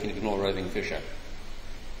apply, so we can ignore Irving Fisher.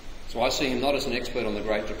 So I see him not as an expert on the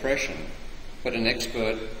Great Depression, but an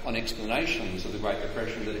expert on explanations of the Great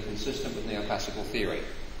Depression that are consistent with neoclassical theory.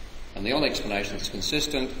 And the only explanation that's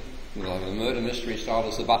consistent with a murder mystery style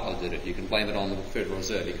is the butler did it. You can blame it on the Federal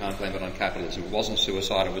Reserve. You can't blame it on capitalism. It wasn't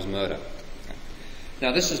suicide, it was murder. Okay.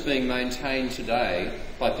 Now, this is being maintained today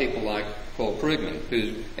by people like Paul Krugman,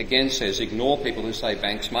 who again says ignore people who say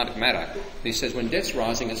banks matter. He says when debt's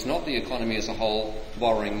rising, it's not the economy as a whole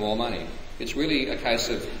borrowing more money. It's really a case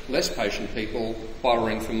of less patient people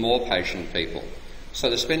borrowing from more patient people. So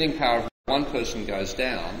the spending power of one person goes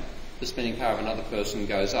down, the spending power of another person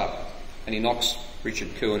goes up. And he knocks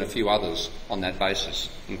Richard Koo and a few others on that basis,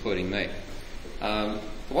 including me.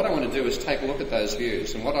 What I want to do is take a look at those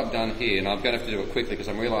views. And what I've done here, and I'm going to have to do it quickly because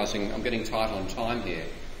I'm realising I'm getting tight on time here.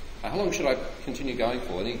 How long should I continue going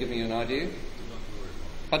for? Can you give me an idea?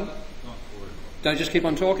 Pardon? Don't just keep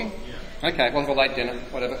on talking? Yeah. Okay, we'll have a late dinner,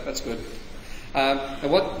 whatever, that's good. The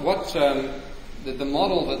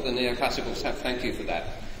model that the Neoclassicals have, thank you for that.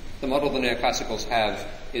 The model the Neoclassicals have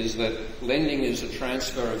is that lending is a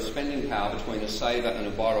transfer of spending power between a saver and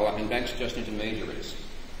a borrower, and banks are just intermediaries.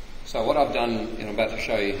 So what I've done, and I'm about to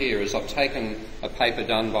show you here, is I've taken a paper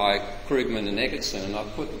done by Krugman and Egerton, and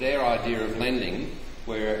I've put their idea of lending,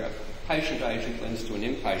 where a patient agent lends to an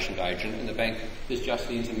impatient agent, and the bank is just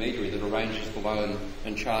the intermediary that arranges the loan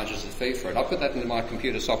and charges the fee for it. I put that into my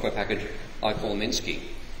computer software package I call Minsky.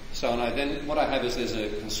 So what I have is there's a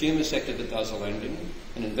consumer sector that does the lending,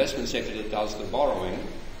 an investment sector that does the borrowing,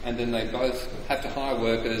 and then they both have to hire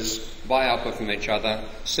workers, buy output from each other,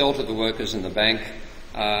 sell to the workers in the bank,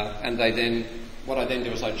 and what I then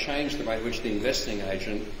do is I change the way in which the investing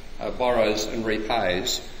agent borrows and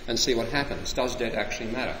repays and see what happens. Does debt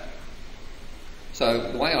actually matter?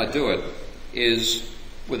 So the way I do it is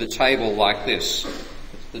with a table like this.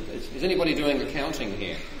 Is anybody doing accounting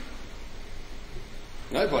here?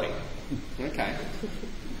 Nobody. Okay.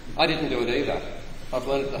 I didn't do it either. I've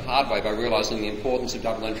learned it the hard way by realising the importance of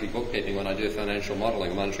double entry bookkeeping when I do financial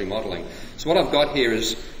modelling, monetary modelling. So what I've got here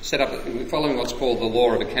is set up following what's called the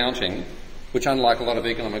law of accounting, which unlike a lot of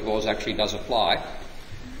economic laws actually does apply.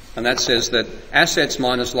 And that says that assets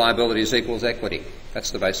minus liabilities equals equity.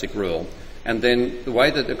 That's the basic rule. And then the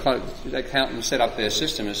way that the accountants set up their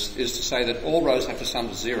system is to say that all rows have to sum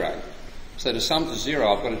to zero. So to sum to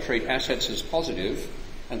zero, I've got to treat assets as positive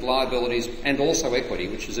and liabilities and also equity,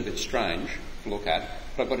 which is a bit strange to look at,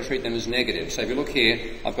 but I've got to treat them as negative. So if you look here,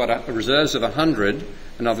 I've got a reserves of 100,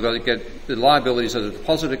 and I've got to get the liabilities of the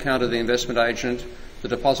deposit account of the investment agent, the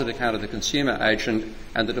deposit account of the consumer agent,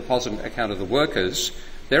 and the deposit account of the workers.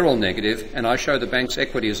 They're all negative, and I show the bank's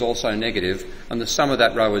equity is also negative, and the sum of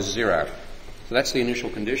that row is zero. So that's the initial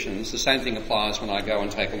conditions. The same thing applies when I go and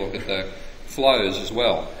take a look at the flows as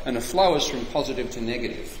well. And a flow is from positive to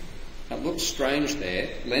negative. Now it looks strange there.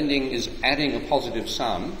 Lending is adding a positive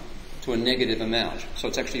sum to a negative amount. So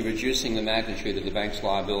it's actually reducing the magnitude of the bank's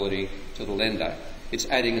liability to the lender. It's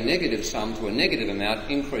adding a negative sum to a negative amount,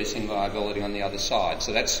 increasing liability on the other side.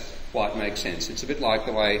 So that's why it makes sense. It's a bit like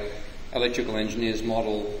the way electrical engineers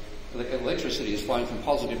model electricity is flowing from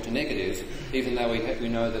positive to negative, even though we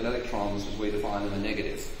know that electrons, as we define them,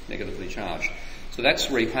 are negatively charged. So that's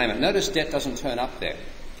repayment. Notice debt doesn't turn up there.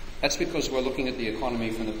 That's because we're looking at the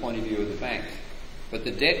economy from the point of view of the bank. But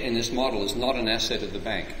the debt in this model is not an asset of the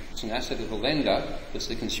bank. It's an asset of the lender. It's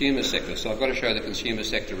the consumer sector. So I've got to show the consumer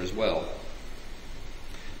sector as well.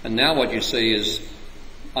 And now what you see is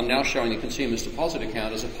I'm now showing the consumer's deposit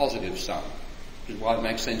account as a positive sum, which is why it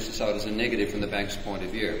makes sense to show it as a negative from the bank's point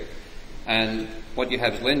of view. And what you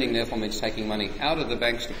have is lending, therefore, means taking money out of the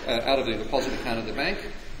deposit account of the bank.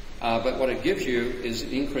 But what it gives you is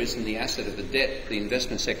an increase in the asset of the debt the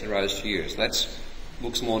investment sector owes to you. So that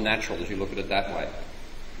looks more natural as you look at it that way.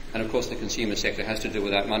 And of course the consumer sector has to deal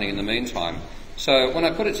with that money in the meantime. So when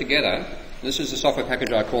I put it together, this is the software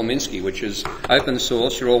package I call Minsky, which is open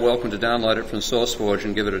source. You're all welcome to download it from SourceForge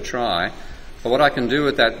and give it a try. But what I can do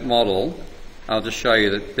with that model, I'll just show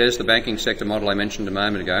you that there's the banking sector model I mentioned a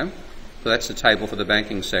moment ago. So that's the table for the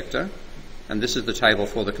banking sector. And this is the table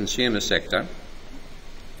for the consumer sector.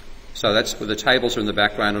 So that's where the tables are in the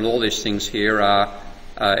background, and all these things here are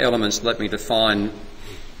elements that let me define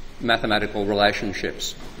mathematical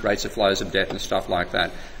relationships, rates of flows of debt and stuff like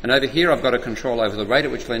that. And over here I've got a control over the rate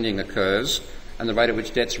at which lending occurs and the rate at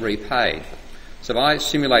which debt's repaid. So if I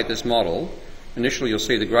simulate this model, initially you'll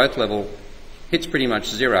see the growth level hits pretty much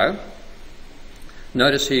zero.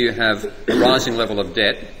 Notice here you have a rising level of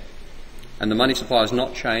debt and the money supply is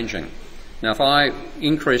not changing. Now if I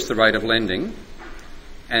increase the rate of lending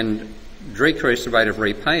and decrease the rate of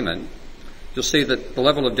repayment, you'll see that the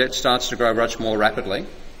level of debt starts to grow much more rapidly.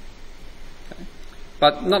 Okay.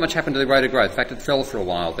 But not much happened to the rate of growth. In fact, it fell for a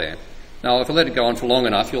while there. Now, if I let it go on for long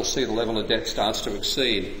enough, you'll see the level of debt starts to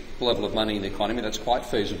exceed the level of money in the economy. That's quite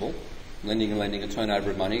feasible. Lending and lending a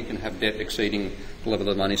turnover of money, you can have debt exceeding the level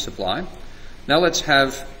of money supply. Now let's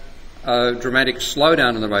have a dramatic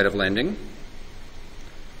slowdown in the rate of lending.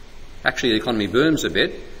 Actually, the economy booms a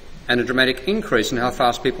bit, and a dramatic increase in how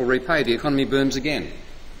fast people repay. The economy booms again.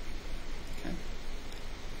 Okay.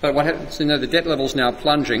 But what happens, the debt level's now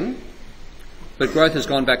plunging, but growth has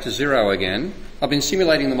gone back to zero again. I've been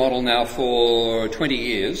simulating the model now for 20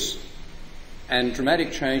 years, and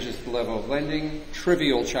dramatic changes to the level of lending,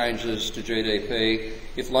 trivial changes to GDP.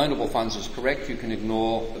 If loanable funds is correct, you can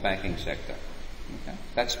ignore the banking sector. Okay?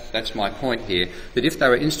 That's my point here, that if they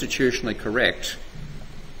were institutionally correct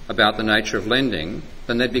about the nature of lending,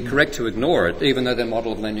 then they'd be correct to ignore it, even though their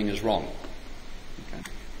model of lending is wrong. Okay?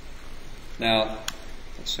 Now,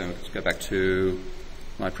 let's go back to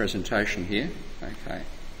my presentation here.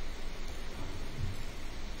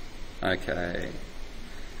 Okay.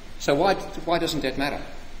 So why doesn't debt matter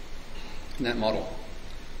in that model?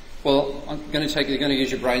 Well, you're going to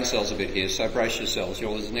use your brain cells a bit here, so brace yourselves.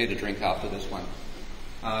 You'll need a drink after this one.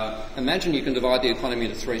 Imagine you can divide the economy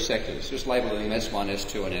into three sectors. Just label them S1,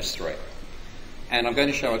 S2 and S3. And I'm going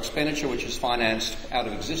to show expenditure which is financed out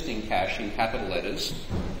of existing cash in capital letters,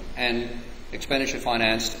 and expenditure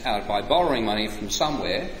financed out by borrowing money from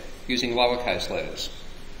somewhere using lowercase letters.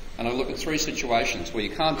 And I'll look at three situations where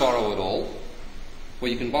you can't borrow at all,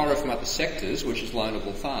 where you can borrow from other sectors, which is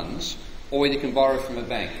loanable funds, or where you can borrow from a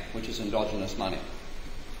bank, which is endogenous money.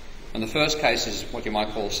 And the first case is what you might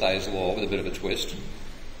call Say's law, with a bit of a twist.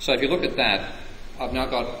 So if you look at that, I've now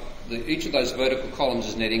got each of those vertical columns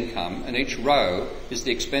is net income, and each row is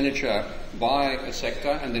the expenditure by a sector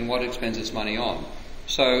and then what it spends its money on.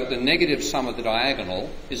 So the negative sum of the diagonal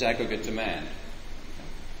is aggregate demand.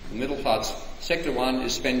 The middle part's sector 1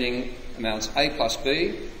 is spending amounts A plus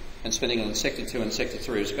B, and spending on sector 2 and sector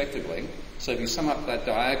 3 respectively. So if you sum up that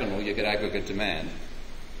diagonal, you get aggregate demand.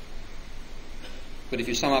 But if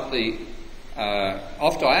you sum up the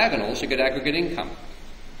off diagonals, you get aggregate income.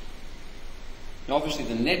 Now obviously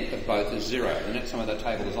the net of both is zero. The net sum of that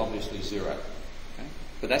table is obviously zero. Okay?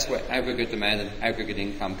 But that's where aggregate demand and aggregate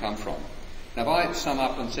income come from. Now if I sum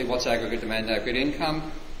up and see what's aggregate demand and aggregate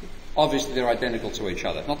income, obviously they're identical to each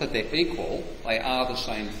other. Not that they're equal, they are the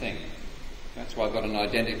same thing. That's why I've got an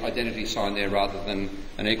identity sign there rather than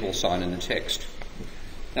an equal sign in the text.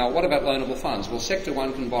 Now, what about loanable funds? Well, Sector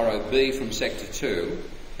 1 can borrow B from Sector 2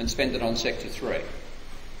 and spend it on Sector 3. Okay?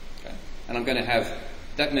 And I'm going to have,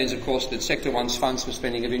 that means, of course, that Sector 1's funds for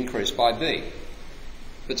spending have increased by B.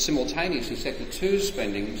 But simultaneously, Sector 2's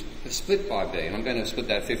spending has split by B, and I'm going to split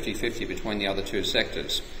that 50-50 between the other two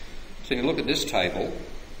sectors. So when you look at this table,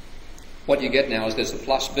 what you get now is there's the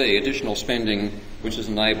plus B, additional spending, which is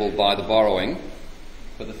enabled by the borrowing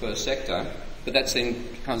for the first sector, but that then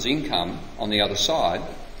becomes income on the other side.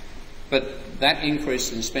 But that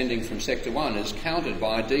increase in spending from Sector 1 is countered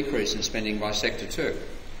by a decrease in spending by Sector 2.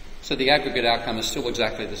 So the aggregate outcome is still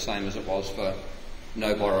exactly the same as it was for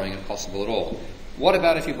no borrowing if possible at all. What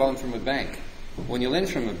about if you borrow from a bank? When you lend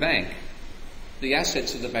from a bank, the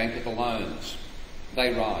assets of the bank are the loans.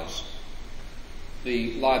 They rise.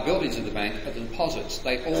 The liabilities of the bank are the deposits.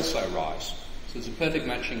 They also rise. So there's a perfect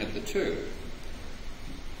matching of the two.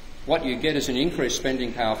 What you get is an increased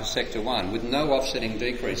spending power for Sector 1 with no offsetting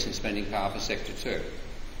decrease in spending power for Sector 2.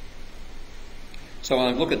 So when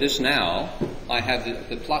I look at this now, I have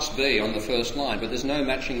the plus B on the first line, but there's no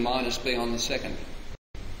matching minus B on the second.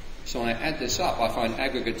 So when I add this up, I find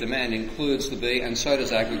aggregate demand includes the B, and so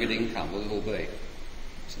does aggregate income, the little b.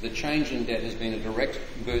 So the change in debt has been a direct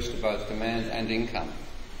boost to both demand and income.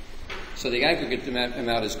 So the aggregate demand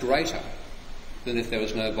amount is greater than if there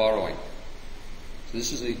was no borrowing. So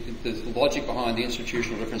this is the logic behind the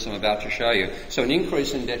institutional difference I'm about to show you. So an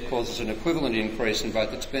increase in debt causes an equivalent increase in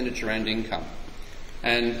both expenditure and income.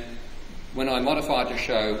 And when I modify it to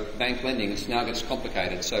show bank lending, this now gets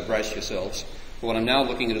complicated, so brace yourselves. But what I'm now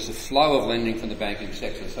looking at is the flow of lending from the banking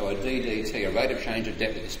sector, so a DDT, a rate of change of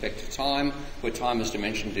debt with respect to time, where time is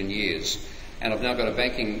dimensioned in years. And I've now got a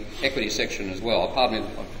banking equity section as well. Pardon me,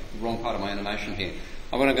 the wrong part of my animation here.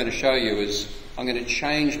 And what I'm going to show you is I'm going to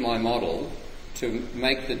change my model to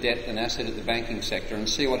make the debt an asset of the banking sector and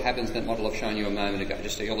see what happens in that model I've shown you a moment ago,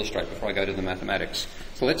 just to illustrate before I go to the mathematics.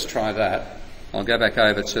 So let's try that. I'll go back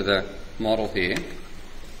over to the model here,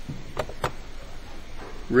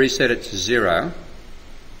 reset it to 0,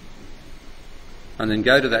 and then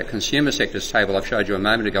go to that consumer sectors table I've showed you a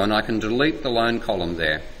moment ago, and I can delete the loan column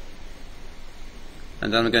there.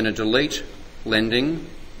 And then I'm going to delete lending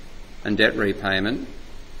and debt repayment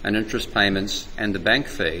and interest payments and the bank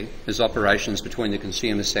fee as operations between the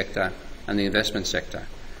consumer sector and the investment sector.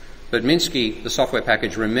 But Minsky, the software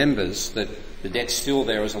package, remembers that the debt's still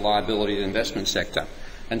there as a liability to the investment sector,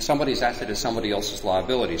 and somebody's asset is somebody else's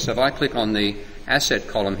liability. So if I click on the asset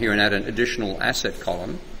column here and add an additional asset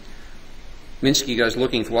column, Minsky goes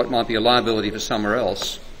looking for what might be a liability for somewhere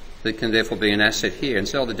else that can therefore be an asset here, and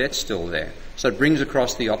so the debt's still there. So it brings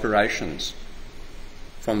across the operations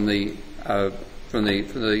from the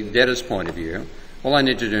debtor's point of view. All I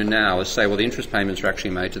need to do now is say, well, the interest payments are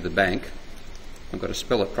actually made to the bank. I've got to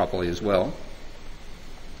spell it properly as well.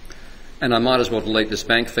 And I might as well delete this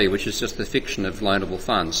bank fee, which is just the fiction of loanable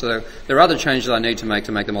funds. So there are other changes I need to make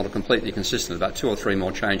the model completely consistent, about 2 or 3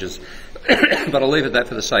 more changes. But I'll leave it at that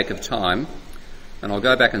for the sake of time. And I'll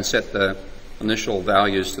go back and set the initial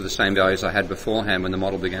values to the same values I had beforehand when the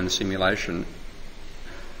model began the simulation.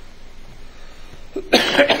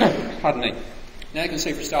 Pardon me. Now you can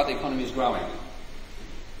see, for a start, the economy is growing.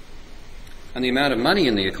 And the amount of money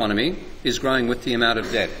in the economy is growing with the amount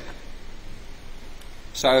of debt.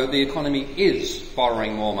 So the economy is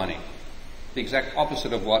borrowing more money. The exact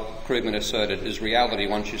opposite of what Krugman asserted is reality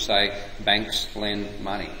once you say banks lend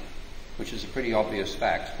money, which is a pretty obvious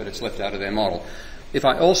fact, but it's left out of their model. If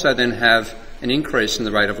I also then have an increase in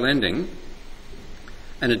the rate of lending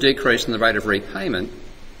and a decrease in the rate of repayment,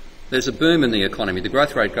 there's a boom in the economy. The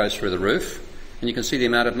growth rate goes through the roof, and you can see the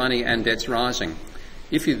amount of money and debts rising.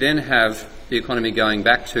 If you then have the economy going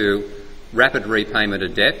back to rapid repayment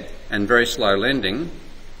of debt and very slow lending,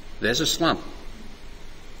 there's a slump.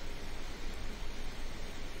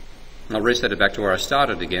 And I'll reset it back to where I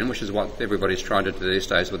started again, which is what everybody's trying to do these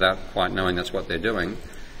days without quite knowing that's what they're doing.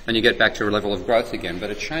 And you get back to a level of growth again. But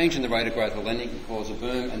a change in the rate of growth of lending can cause a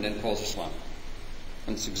boom and then cause a slump.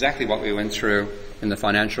 And it's exactly what we went through in the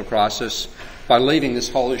financial crisis by leaving this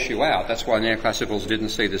whole issue out. That's why neoclassicals didn't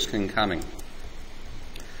see this thing coming.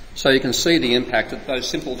 So you can see the impact of those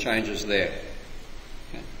simple changes there.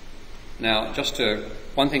 Okay. Now,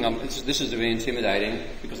 one thing, this is to be intimidating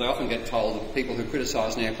because I often get told that people who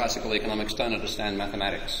criticise neoclassical economics don't understand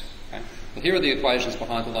mathematics. Okay. Well, here are the equations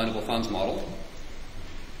behind the loanable funds model.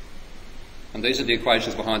 And these are the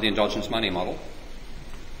equations behind the endogenous money model.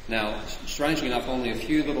 Now, strangely enough, only a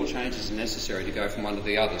few little changes are necessary to go from one to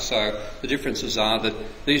the other. So the differences are that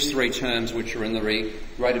these 3 terms, which are in the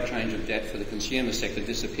rate of change of debt for the consumer sector,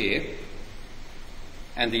 disappear.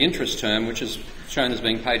 And the interest term, which is shown as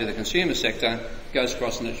being paid to the consumer sector, goes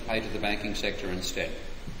across and it's paid to the banking sector instead.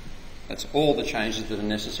 That's all the changes that are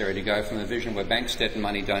necessary to go from a vision where banks' debt and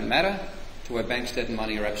money don't matter to where banks' debt and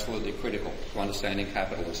money are absolutely critical to understanding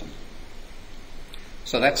capitalism.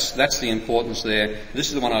 So that's the importance there. This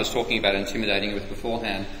is the one I was talking about intimidating with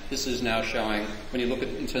beforehand. This is now showing, when you look at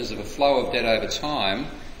in terms of a flow of debt over time,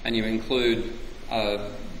 and you include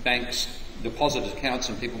banks' deposit accounts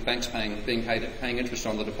and banks paying interest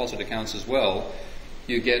on the deposit accounts as well,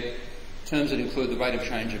 you get terms that include the rate of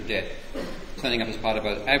change of debt, turning up as part of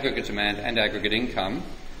both aggregate demand and aggregate income,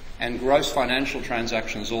 and gross financial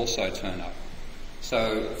transactions also turn up.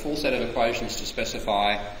 So a full set of equations to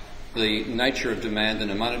specify the nature of demand in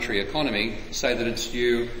a monetary economy say that it's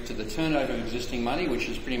due to the turnover of existing money, which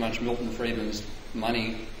is pretty much Milton Friedman's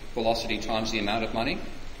money velocity times the amount of money,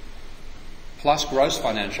 plus gross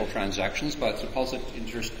financial transactions, both deposit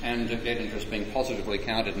interest and debt interest being positively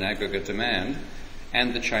counted in aggregate demand,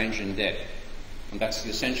 and the change in debt. And that's the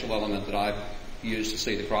essential element that I've used to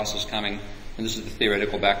see the crisis coming, and this is the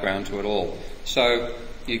theoretical background to it all. So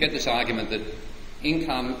you get this argument that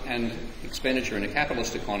income and expenditure in a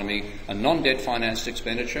capitalist economy are non-debt financed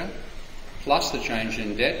expenditure, plus the change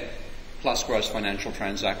in debt, plus gross financial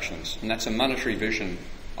transactions. And that's a monetary vision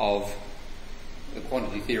of the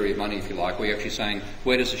quantity theory of money, if you like. We're actually saying,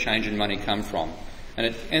 where does the change in money come from? And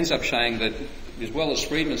it ends up saying that, as well as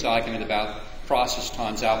Friedman's argument about prices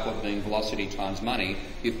times output being velocity times money,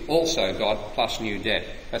 you've also got plus new debt.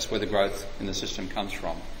 That's where the growth in the system comes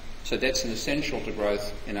from. So debt's an essential to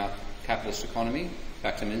growth in our capitalist economy,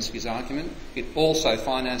 back to Minsky's argument. It also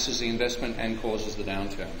finances the investment and causes the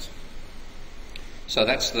downturns. So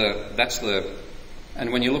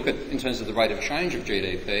and when you look at, in terms of the rate of change of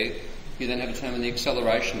GDP, you then have a term in the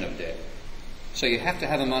acceleration of debt. So you have to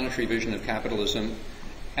have a monetary vision of capitalism,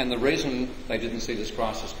 and the reason they didn't see this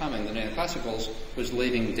crisis coming, the neoclassicals, was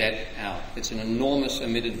leaving debt out. It's an enormous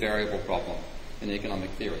omitted variable problem in economic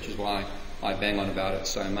theory, which is why I bang on about it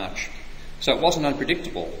so much. So it wasn't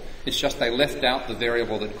unpredictable. It's just they left out the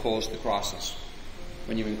variable that caused the crisis.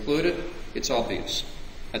 When you include it, it's obvious.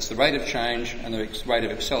 That's the rate of change and the rate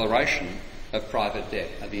of acceleration of private debt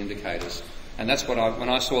are the indicators. And that's what when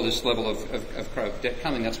I saw this level of debt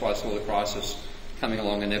coming, that's why I saw the crisis coming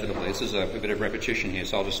along inevitably. This is a bit of repetition here,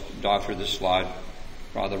 so I'll just dive through this slide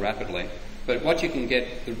rather rapidly. But what you can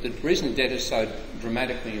get, the reason debt is so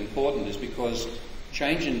dramatically important is because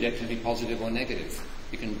change in debt can be positive or negative.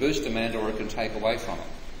 It can boost demand or it can take away from it.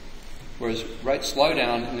 Whereas rates slow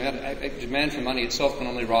down, and demand for money itself can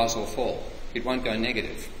only rise or fall. It won't go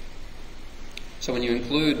negative. So when you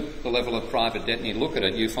include the level of private debt and you look at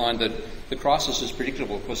it, you find that the crisis is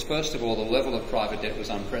predictable because, first of all, the level of private debt was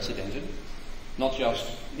unprecedented, not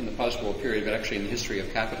just in the post-war period, but actually in the history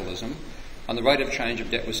of capitalism. And the rate of change of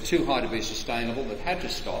debt was too high to be sustainable. It had to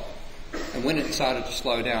stop. And when it started to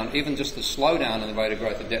slow down, even just the slowdown in the rate of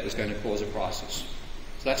growth of debt was going to cause a crisis.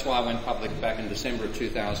 So that's why I went public back in December of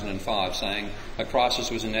 2005 saying a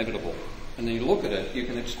crisis was inevitable. And then you look at it, you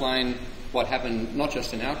can explain what happened not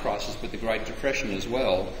just in our crisis but the Great Depression as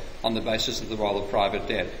well on the basis of the role of private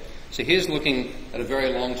debt. So here's looking at a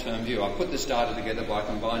very long-term view. I put this data together by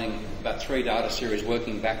combining about 3 data series,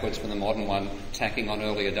 working backwards from the modern one, tacking on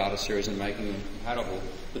earlier data series and making them compatible.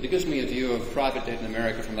 But it gives me a view of private debt in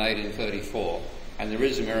America from 1834, and there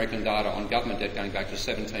is American data on government debt going back to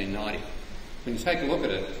 1790. When you take a look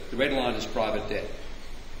at it, the red line is private debt.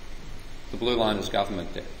 The blue line is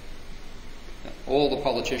government debt. Now, all the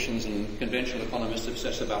politicians and conventional economists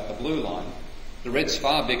obsess about the blue line. The red's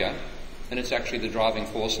far bigger, and it's actually the driving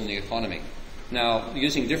force in the economy. Now,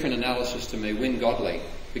 using different analysis to me, Wynne Godley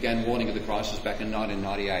began warning of the crisis back in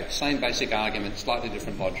 1998. Same basic argument, slightly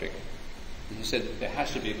different logic. And he said there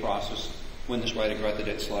has to be a crisis when this rate of growth of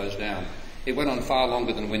debt slows down. It went on far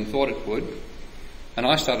longer than Wynne thought it would, and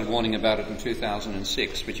I started warning about it in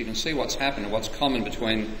 2006. But you can see what's happened and what's common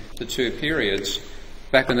between the two periods.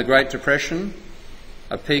 Back in the Great Depression,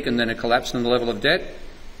 a peak and then a collapse in the level of debt.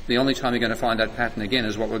 The only time you're going to find that pattern again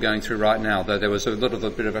is what we're going through right now, though there was a little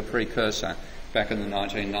bit of a precursor back in the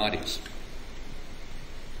 1990s.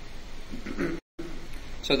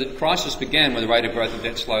 So the crisis began when the rate of growth of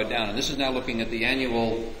debt slowed down, and this is now looking at the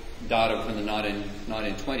annual data from the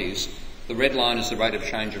 1920s. The red line is the rate of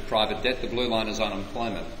change of private debt, the blue line is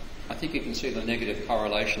unemployment. I think you can see the negative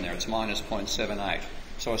correlation there, it's minus 0.78.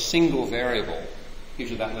 So a single variable gives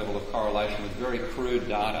you that level of correlation with very crude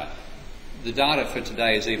data. The data for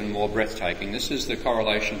today is even more breathtaking. This is the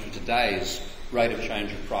correlation for today's rate of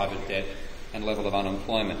change of private debt and level of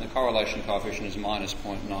unemployment. The correlation coefficient is minus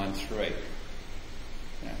 0.93.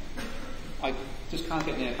 Yeah. I just can't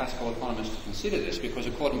get neoclassical economists to consider this because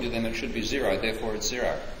according to them it should be 0, therefore it's 0.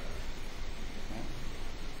 Yeah.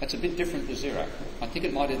 That's a bit different to 0. I think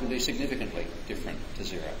it might even be significantly different to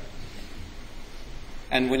 0.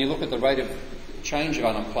 And when you look at the rate of change of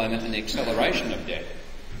unemployment and the acceleration of debt,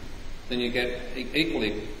 then you get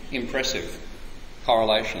equally impressive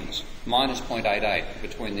correlations, minus 0.88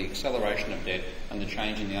 between the acceleration of debt and the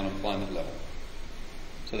change in the unemployment level.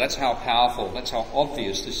 So that's how powerful, that's how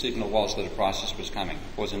obvious the signal was that a crisis was coming,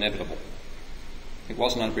 was inevitable. It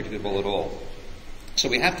wasn't unpredictable at all. So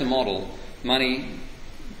we have to model money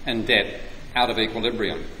and debt out of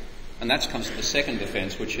equilibrium. And that comes to the second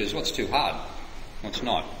defence, which is, what's too hard? What's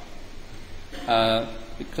not?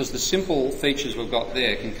 Because the simple features we've got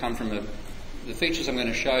there can come from the features I'm going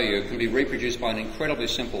to show you can be reproduced by an incredibly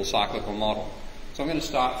simple cyclical model. So I'm going to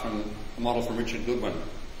start from a model from Richard Goodwin,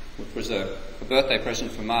 which was a birthday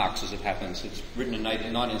present for Marx, as it happens. It's written in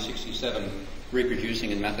 1967,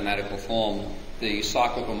 reproducing in mathematical form the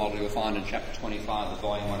cyclical model you'll find in chapter 25 of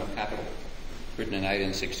volume 1 of Capital, written in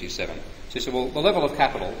 1867. So you say, well, the level of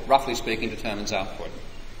capital, roughly speaking, determines output.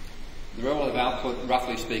 The level of output,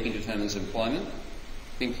 roughly speaking, determines employment.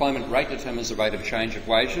 The employment rate determines the rate of change of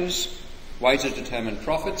wages. Wages determine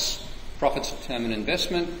profits. Profits determine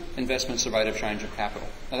investment. Investment's the rate of change of capital.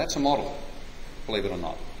 Now that's a model, believe it or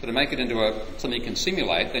not. But to make it into something you can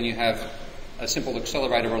simulate, then you have a simple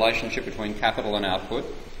accelerator relationship between capital and output,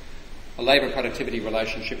 a labour productivity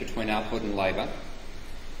relationship between output and labour.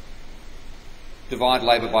 Divide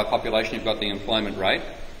labour by population, you've got the employment rate.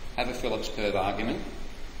 Have a Phillips curve argument.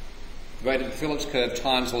 The rate of the Phillips curve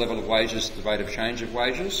times the level of wages, the rate of change of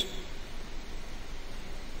wages.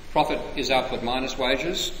 Profit is output minus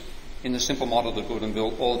wages. In the simple model that Goodwin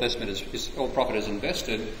built, all profit is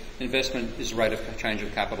invested. Investment is the rate of change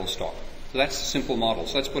of capital stock. So that's the simple model.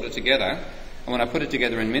 So let's put it together. And when I put it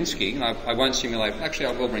together in Minsky, and I won't simulate, actually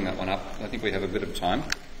I will bring that one up. I think we have a bit of time.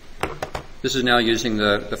 This is now using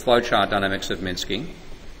the flowchart dynamics of Minsky.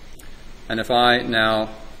 And if I now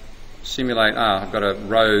simulate, I've got a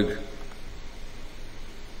rogue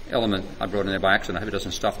element I brought in there by accident. I hope it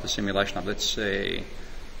doesn't stuff the simulation up. Let's see.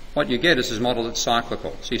 What you get is this model that's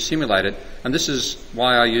cyclical. So you simulate it, and this is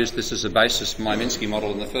why I used this as a basis for my Minsky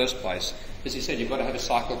model in the first place. As he said, you've got to have a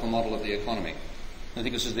cyclical model of the economy. I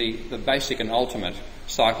think this is the basic and ultimate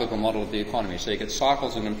cyclical model of the economy. So you get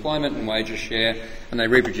cycles in employment and wages share, and they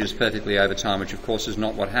reproduce perfectly over time, which of course is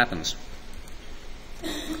not what happens.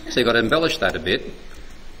 So you've got to embellish that a bit.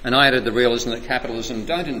 And I added the realism that capitalism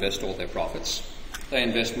don't invest all their profits. They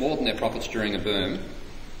invest more than their profits during a boom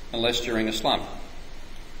and less during a slump.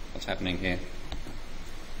 What's happening here?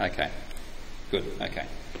 Okay, good, okay.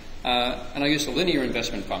 And I used a linear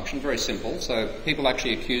investment function, very simple. So people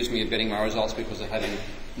actually accuse me of getting my results because of having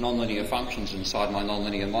nonlinear functions inside my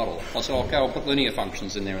nonlinear model. I said, okay, I'll put linear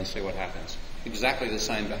functions in there and see what happens. Exactly the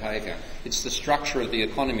same behaviour. It's the structure of the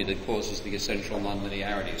economy that causes the essential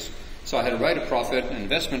nonlinearities. So I had a rate of profit, an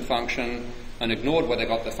investment function, and ignored where they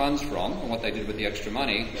got the funds from and what they did with the extra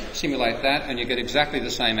money. Simulate that and you get exactly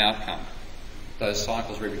the same outcome. Those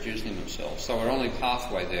cycles reproducing themselves. So we're only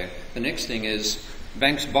halfway there. The next thing is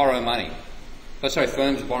banks borrow money.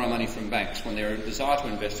 Firms borrow money from banks. When their desire to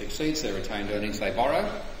invest exceeds their retained earnings, they borrow.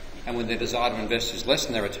 And when their desire to invest is less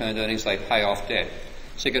than their returned earnings, they pay off debt.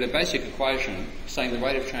 So you get a basic equation saying the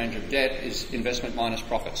rate of change of debt is investment minus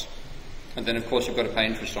profits. And then, of course, you've got to pay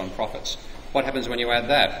interest on profits. What happens when you add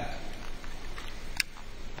that?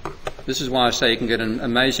 This is why I say you can get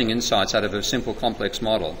amazing insights out of a simple, complex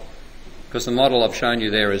model. Because the model I've shown you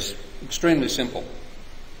there is extremely simple.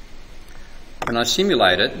 When I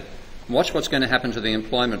simulate it, watch what's going to happen to the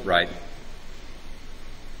employment rate.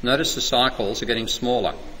 Notice the cycles are getting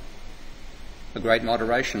smaller. A great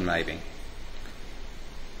moderation, maybe.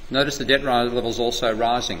 Notice the debt levels also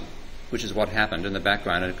rising, which is what happened in the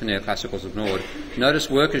background, and Neoclassical is ignored. Notice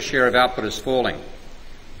workers' share of output is falling.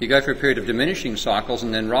 You go through a period of diminishing cycles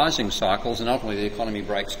and then rising cycles, and ultimately the economy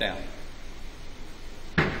breaks down.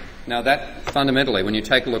 Now that, fundamentally, when you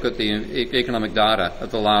take a look at the economic data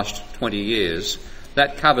of the last 20 years,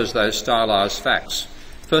 that covers those stylised facts.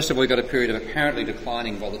 First of all, we've got a period of apparently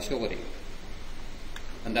declining volatility.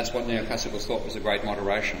 And that's what Neoclassicals thought was a great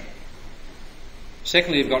moderation.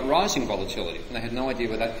 Secondly, you've got rising volatility, and they had no idea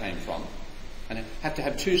where that came from. And have to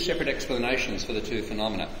have two separate explanations for the two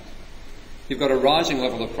phenomena. You've got a rising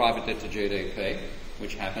level of private debt to GDP,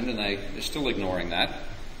 which happened, and they're still ignoring that.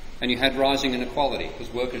 And you had rising inequality,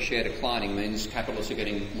 because workers' share declining means capitalists are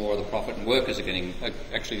getting more of the profit and workers are getting,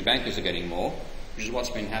 actually the bankers are getting more, which is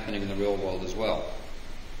what's been happening in the real world as well.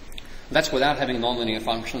 That's without having nonlinear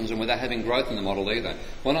functions and without having growth in the model either.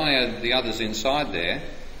 When I add the others inside there,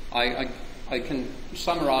 I can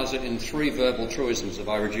summarise it in three verbal truisms if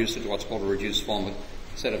I reduce it to what's called a reduced form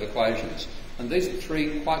set of equations. And these are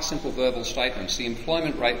three quite simple verbal statements. The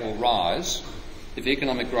employment rate will rise if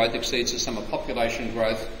economic growth exceeds the sum of population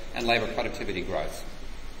growth and labour productivity growth.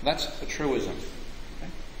 That's a truism.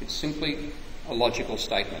 Okay? It's simply a logical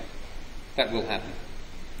statement. That will happen.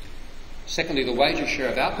 Secondly, the wages share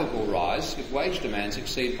of output will rise if wage demands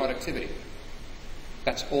exceed productivity.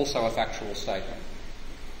 That's also a factual statement.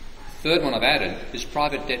 Third one I've added is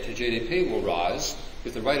private debt to GDP will rise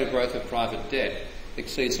if the rate of growth of private debt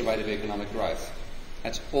exceeds the rate of economic growth.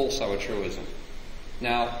 That's also a truism.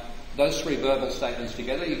 Now, those three verbal statements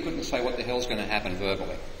together, you couldn't say what the hell's going to happen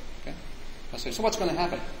verbally. Okay? I say, so what's going to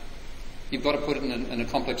happen? You've got to put it in a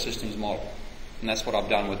complex systems model. And that's what I've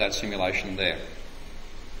done with that simulation there.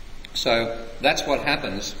 So that's what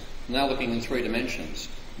happens now looking in three dimensions.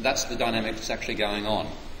 That's the dynamic that's actually going on.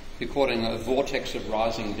 You're caught in a vortex of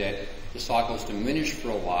rising debt. The cycles diminish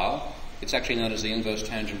for a while. It's actually known as the inverse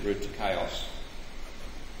tangent route to chaos.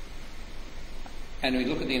 And we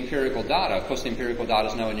look at the empirical data. Of course, the empirical data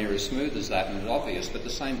is nowhere near as smooth as that and as obvious, but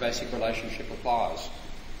the same basic relationship applies.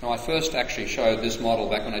 Now, I first actually showed this model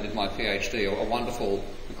back when I did my PhD. A wonderful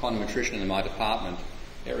econometrician in my department,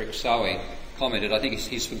 Eric Sowie, commented, I think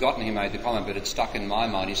he's forgotten he made the comment, but it stuck in my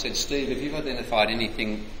mind. He said, Steve, if you've identified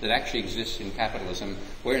anything that actually exists in capitalism,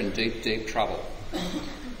 we're in deep, deep trouble. And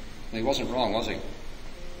he wasn't wrong, was he?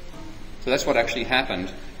 So that's what actually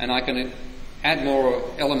happened. And I can add more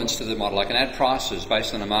elements to the model. I can add prices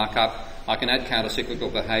based on a markup. I can add counter-cyclical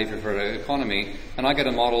behaviour for an economy. And I get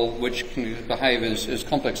a model which can behave as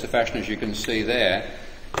complex a fashion as you can see there.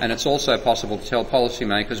 And it's also possible to tell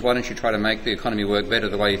policymakers, why don't you try to make the economy work better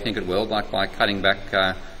the way you think it will, like by cutting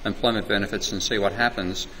back employment benefits and see what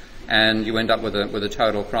happens. And you end up with a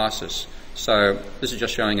total crisis. So this is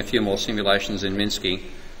just showing a few more simulations in Minsky.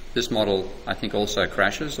 This model, I think, also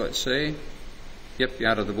crashes. Let's see. Yep,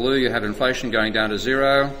 out of the blue, you have inflation going down to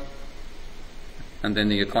zero, and then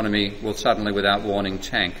the economy will suddenly, without warning,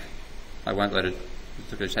 tank. I won't let it.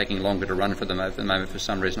 It's taking longer to run for them at the moment for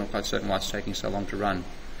some reason. I'm not quite certain why it's taking so long to run.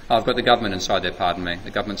 Oh, I've got the government inside there, pardon me.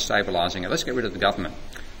 The government's stabilising it. Let's get rid of the government.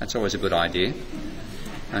 That's always a good idea.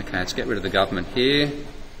 Okay, let's get rid of the government here.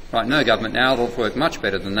 Right, no government now. It'll work much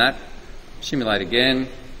better than that. Simulate again.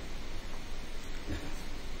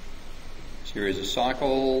 Series of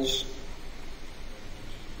cycles.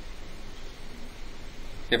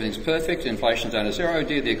 Everything's perfect, inflation's down to zero,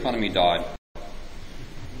 dear, the economy died.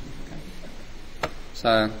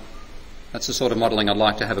 So that's the sort of modelling I'd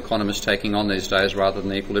like to have economists taking on these days rather than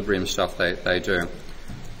the equilibrium stuff they do.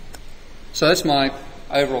 So that's my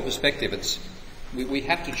overall perspective. We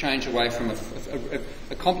have to change away from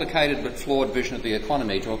a complicated but flawed vision of the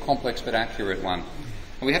economy to a complex but accurate one.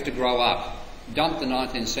 And we have to grow up, dump the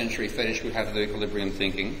 19th century fetish we have of equilibrium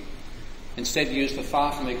thinking, instead use the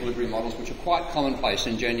far from equilibrium models which are quite commonplace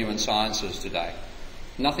in genuine sciences today.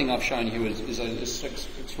 Nothing I've shown you is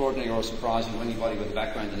extraordinary or surprising to anybody with a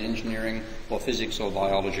background in engineering or physics or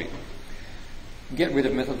biology. Get rid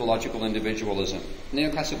of methodological individualism.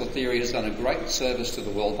 Neoclassical theory has done a great service to the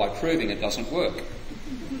world by proving it doesn't work.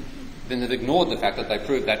 Then they've ignored the fact that they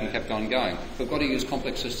proved that and kept on going. We've got to use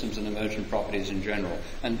complex systems and emergent properties in general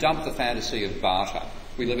and dump the fantasy of barter.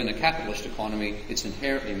 We live in a capitalist economy, it's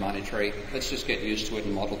inherently monetary, let's just get used to it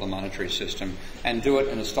and model the monetary system and do it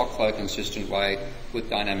in a stock flow consistent way with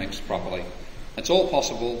dynamics properly. It's all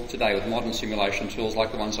possible today with modern simulation tools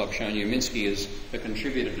like the ones I've shown you. Minsky is a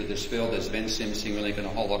contributor to this field. There's VenSim, Simulink and a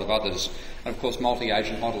whole lot of others. And of course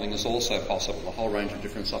multi-agent modelling is also possible. A whole range of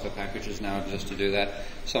different software packages now exist to do that,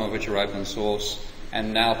 some of which are open source.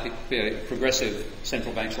 And now progressive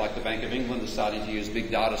central banks like the Bank of England are starting to use big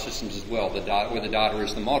data systems as well, where the data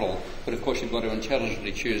is the model. But of course you've got to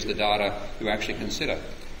intelligently choose the data you actually consider.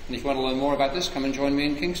 And if you want to learn more about this, come and join me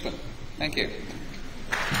in Kingston. Thank you.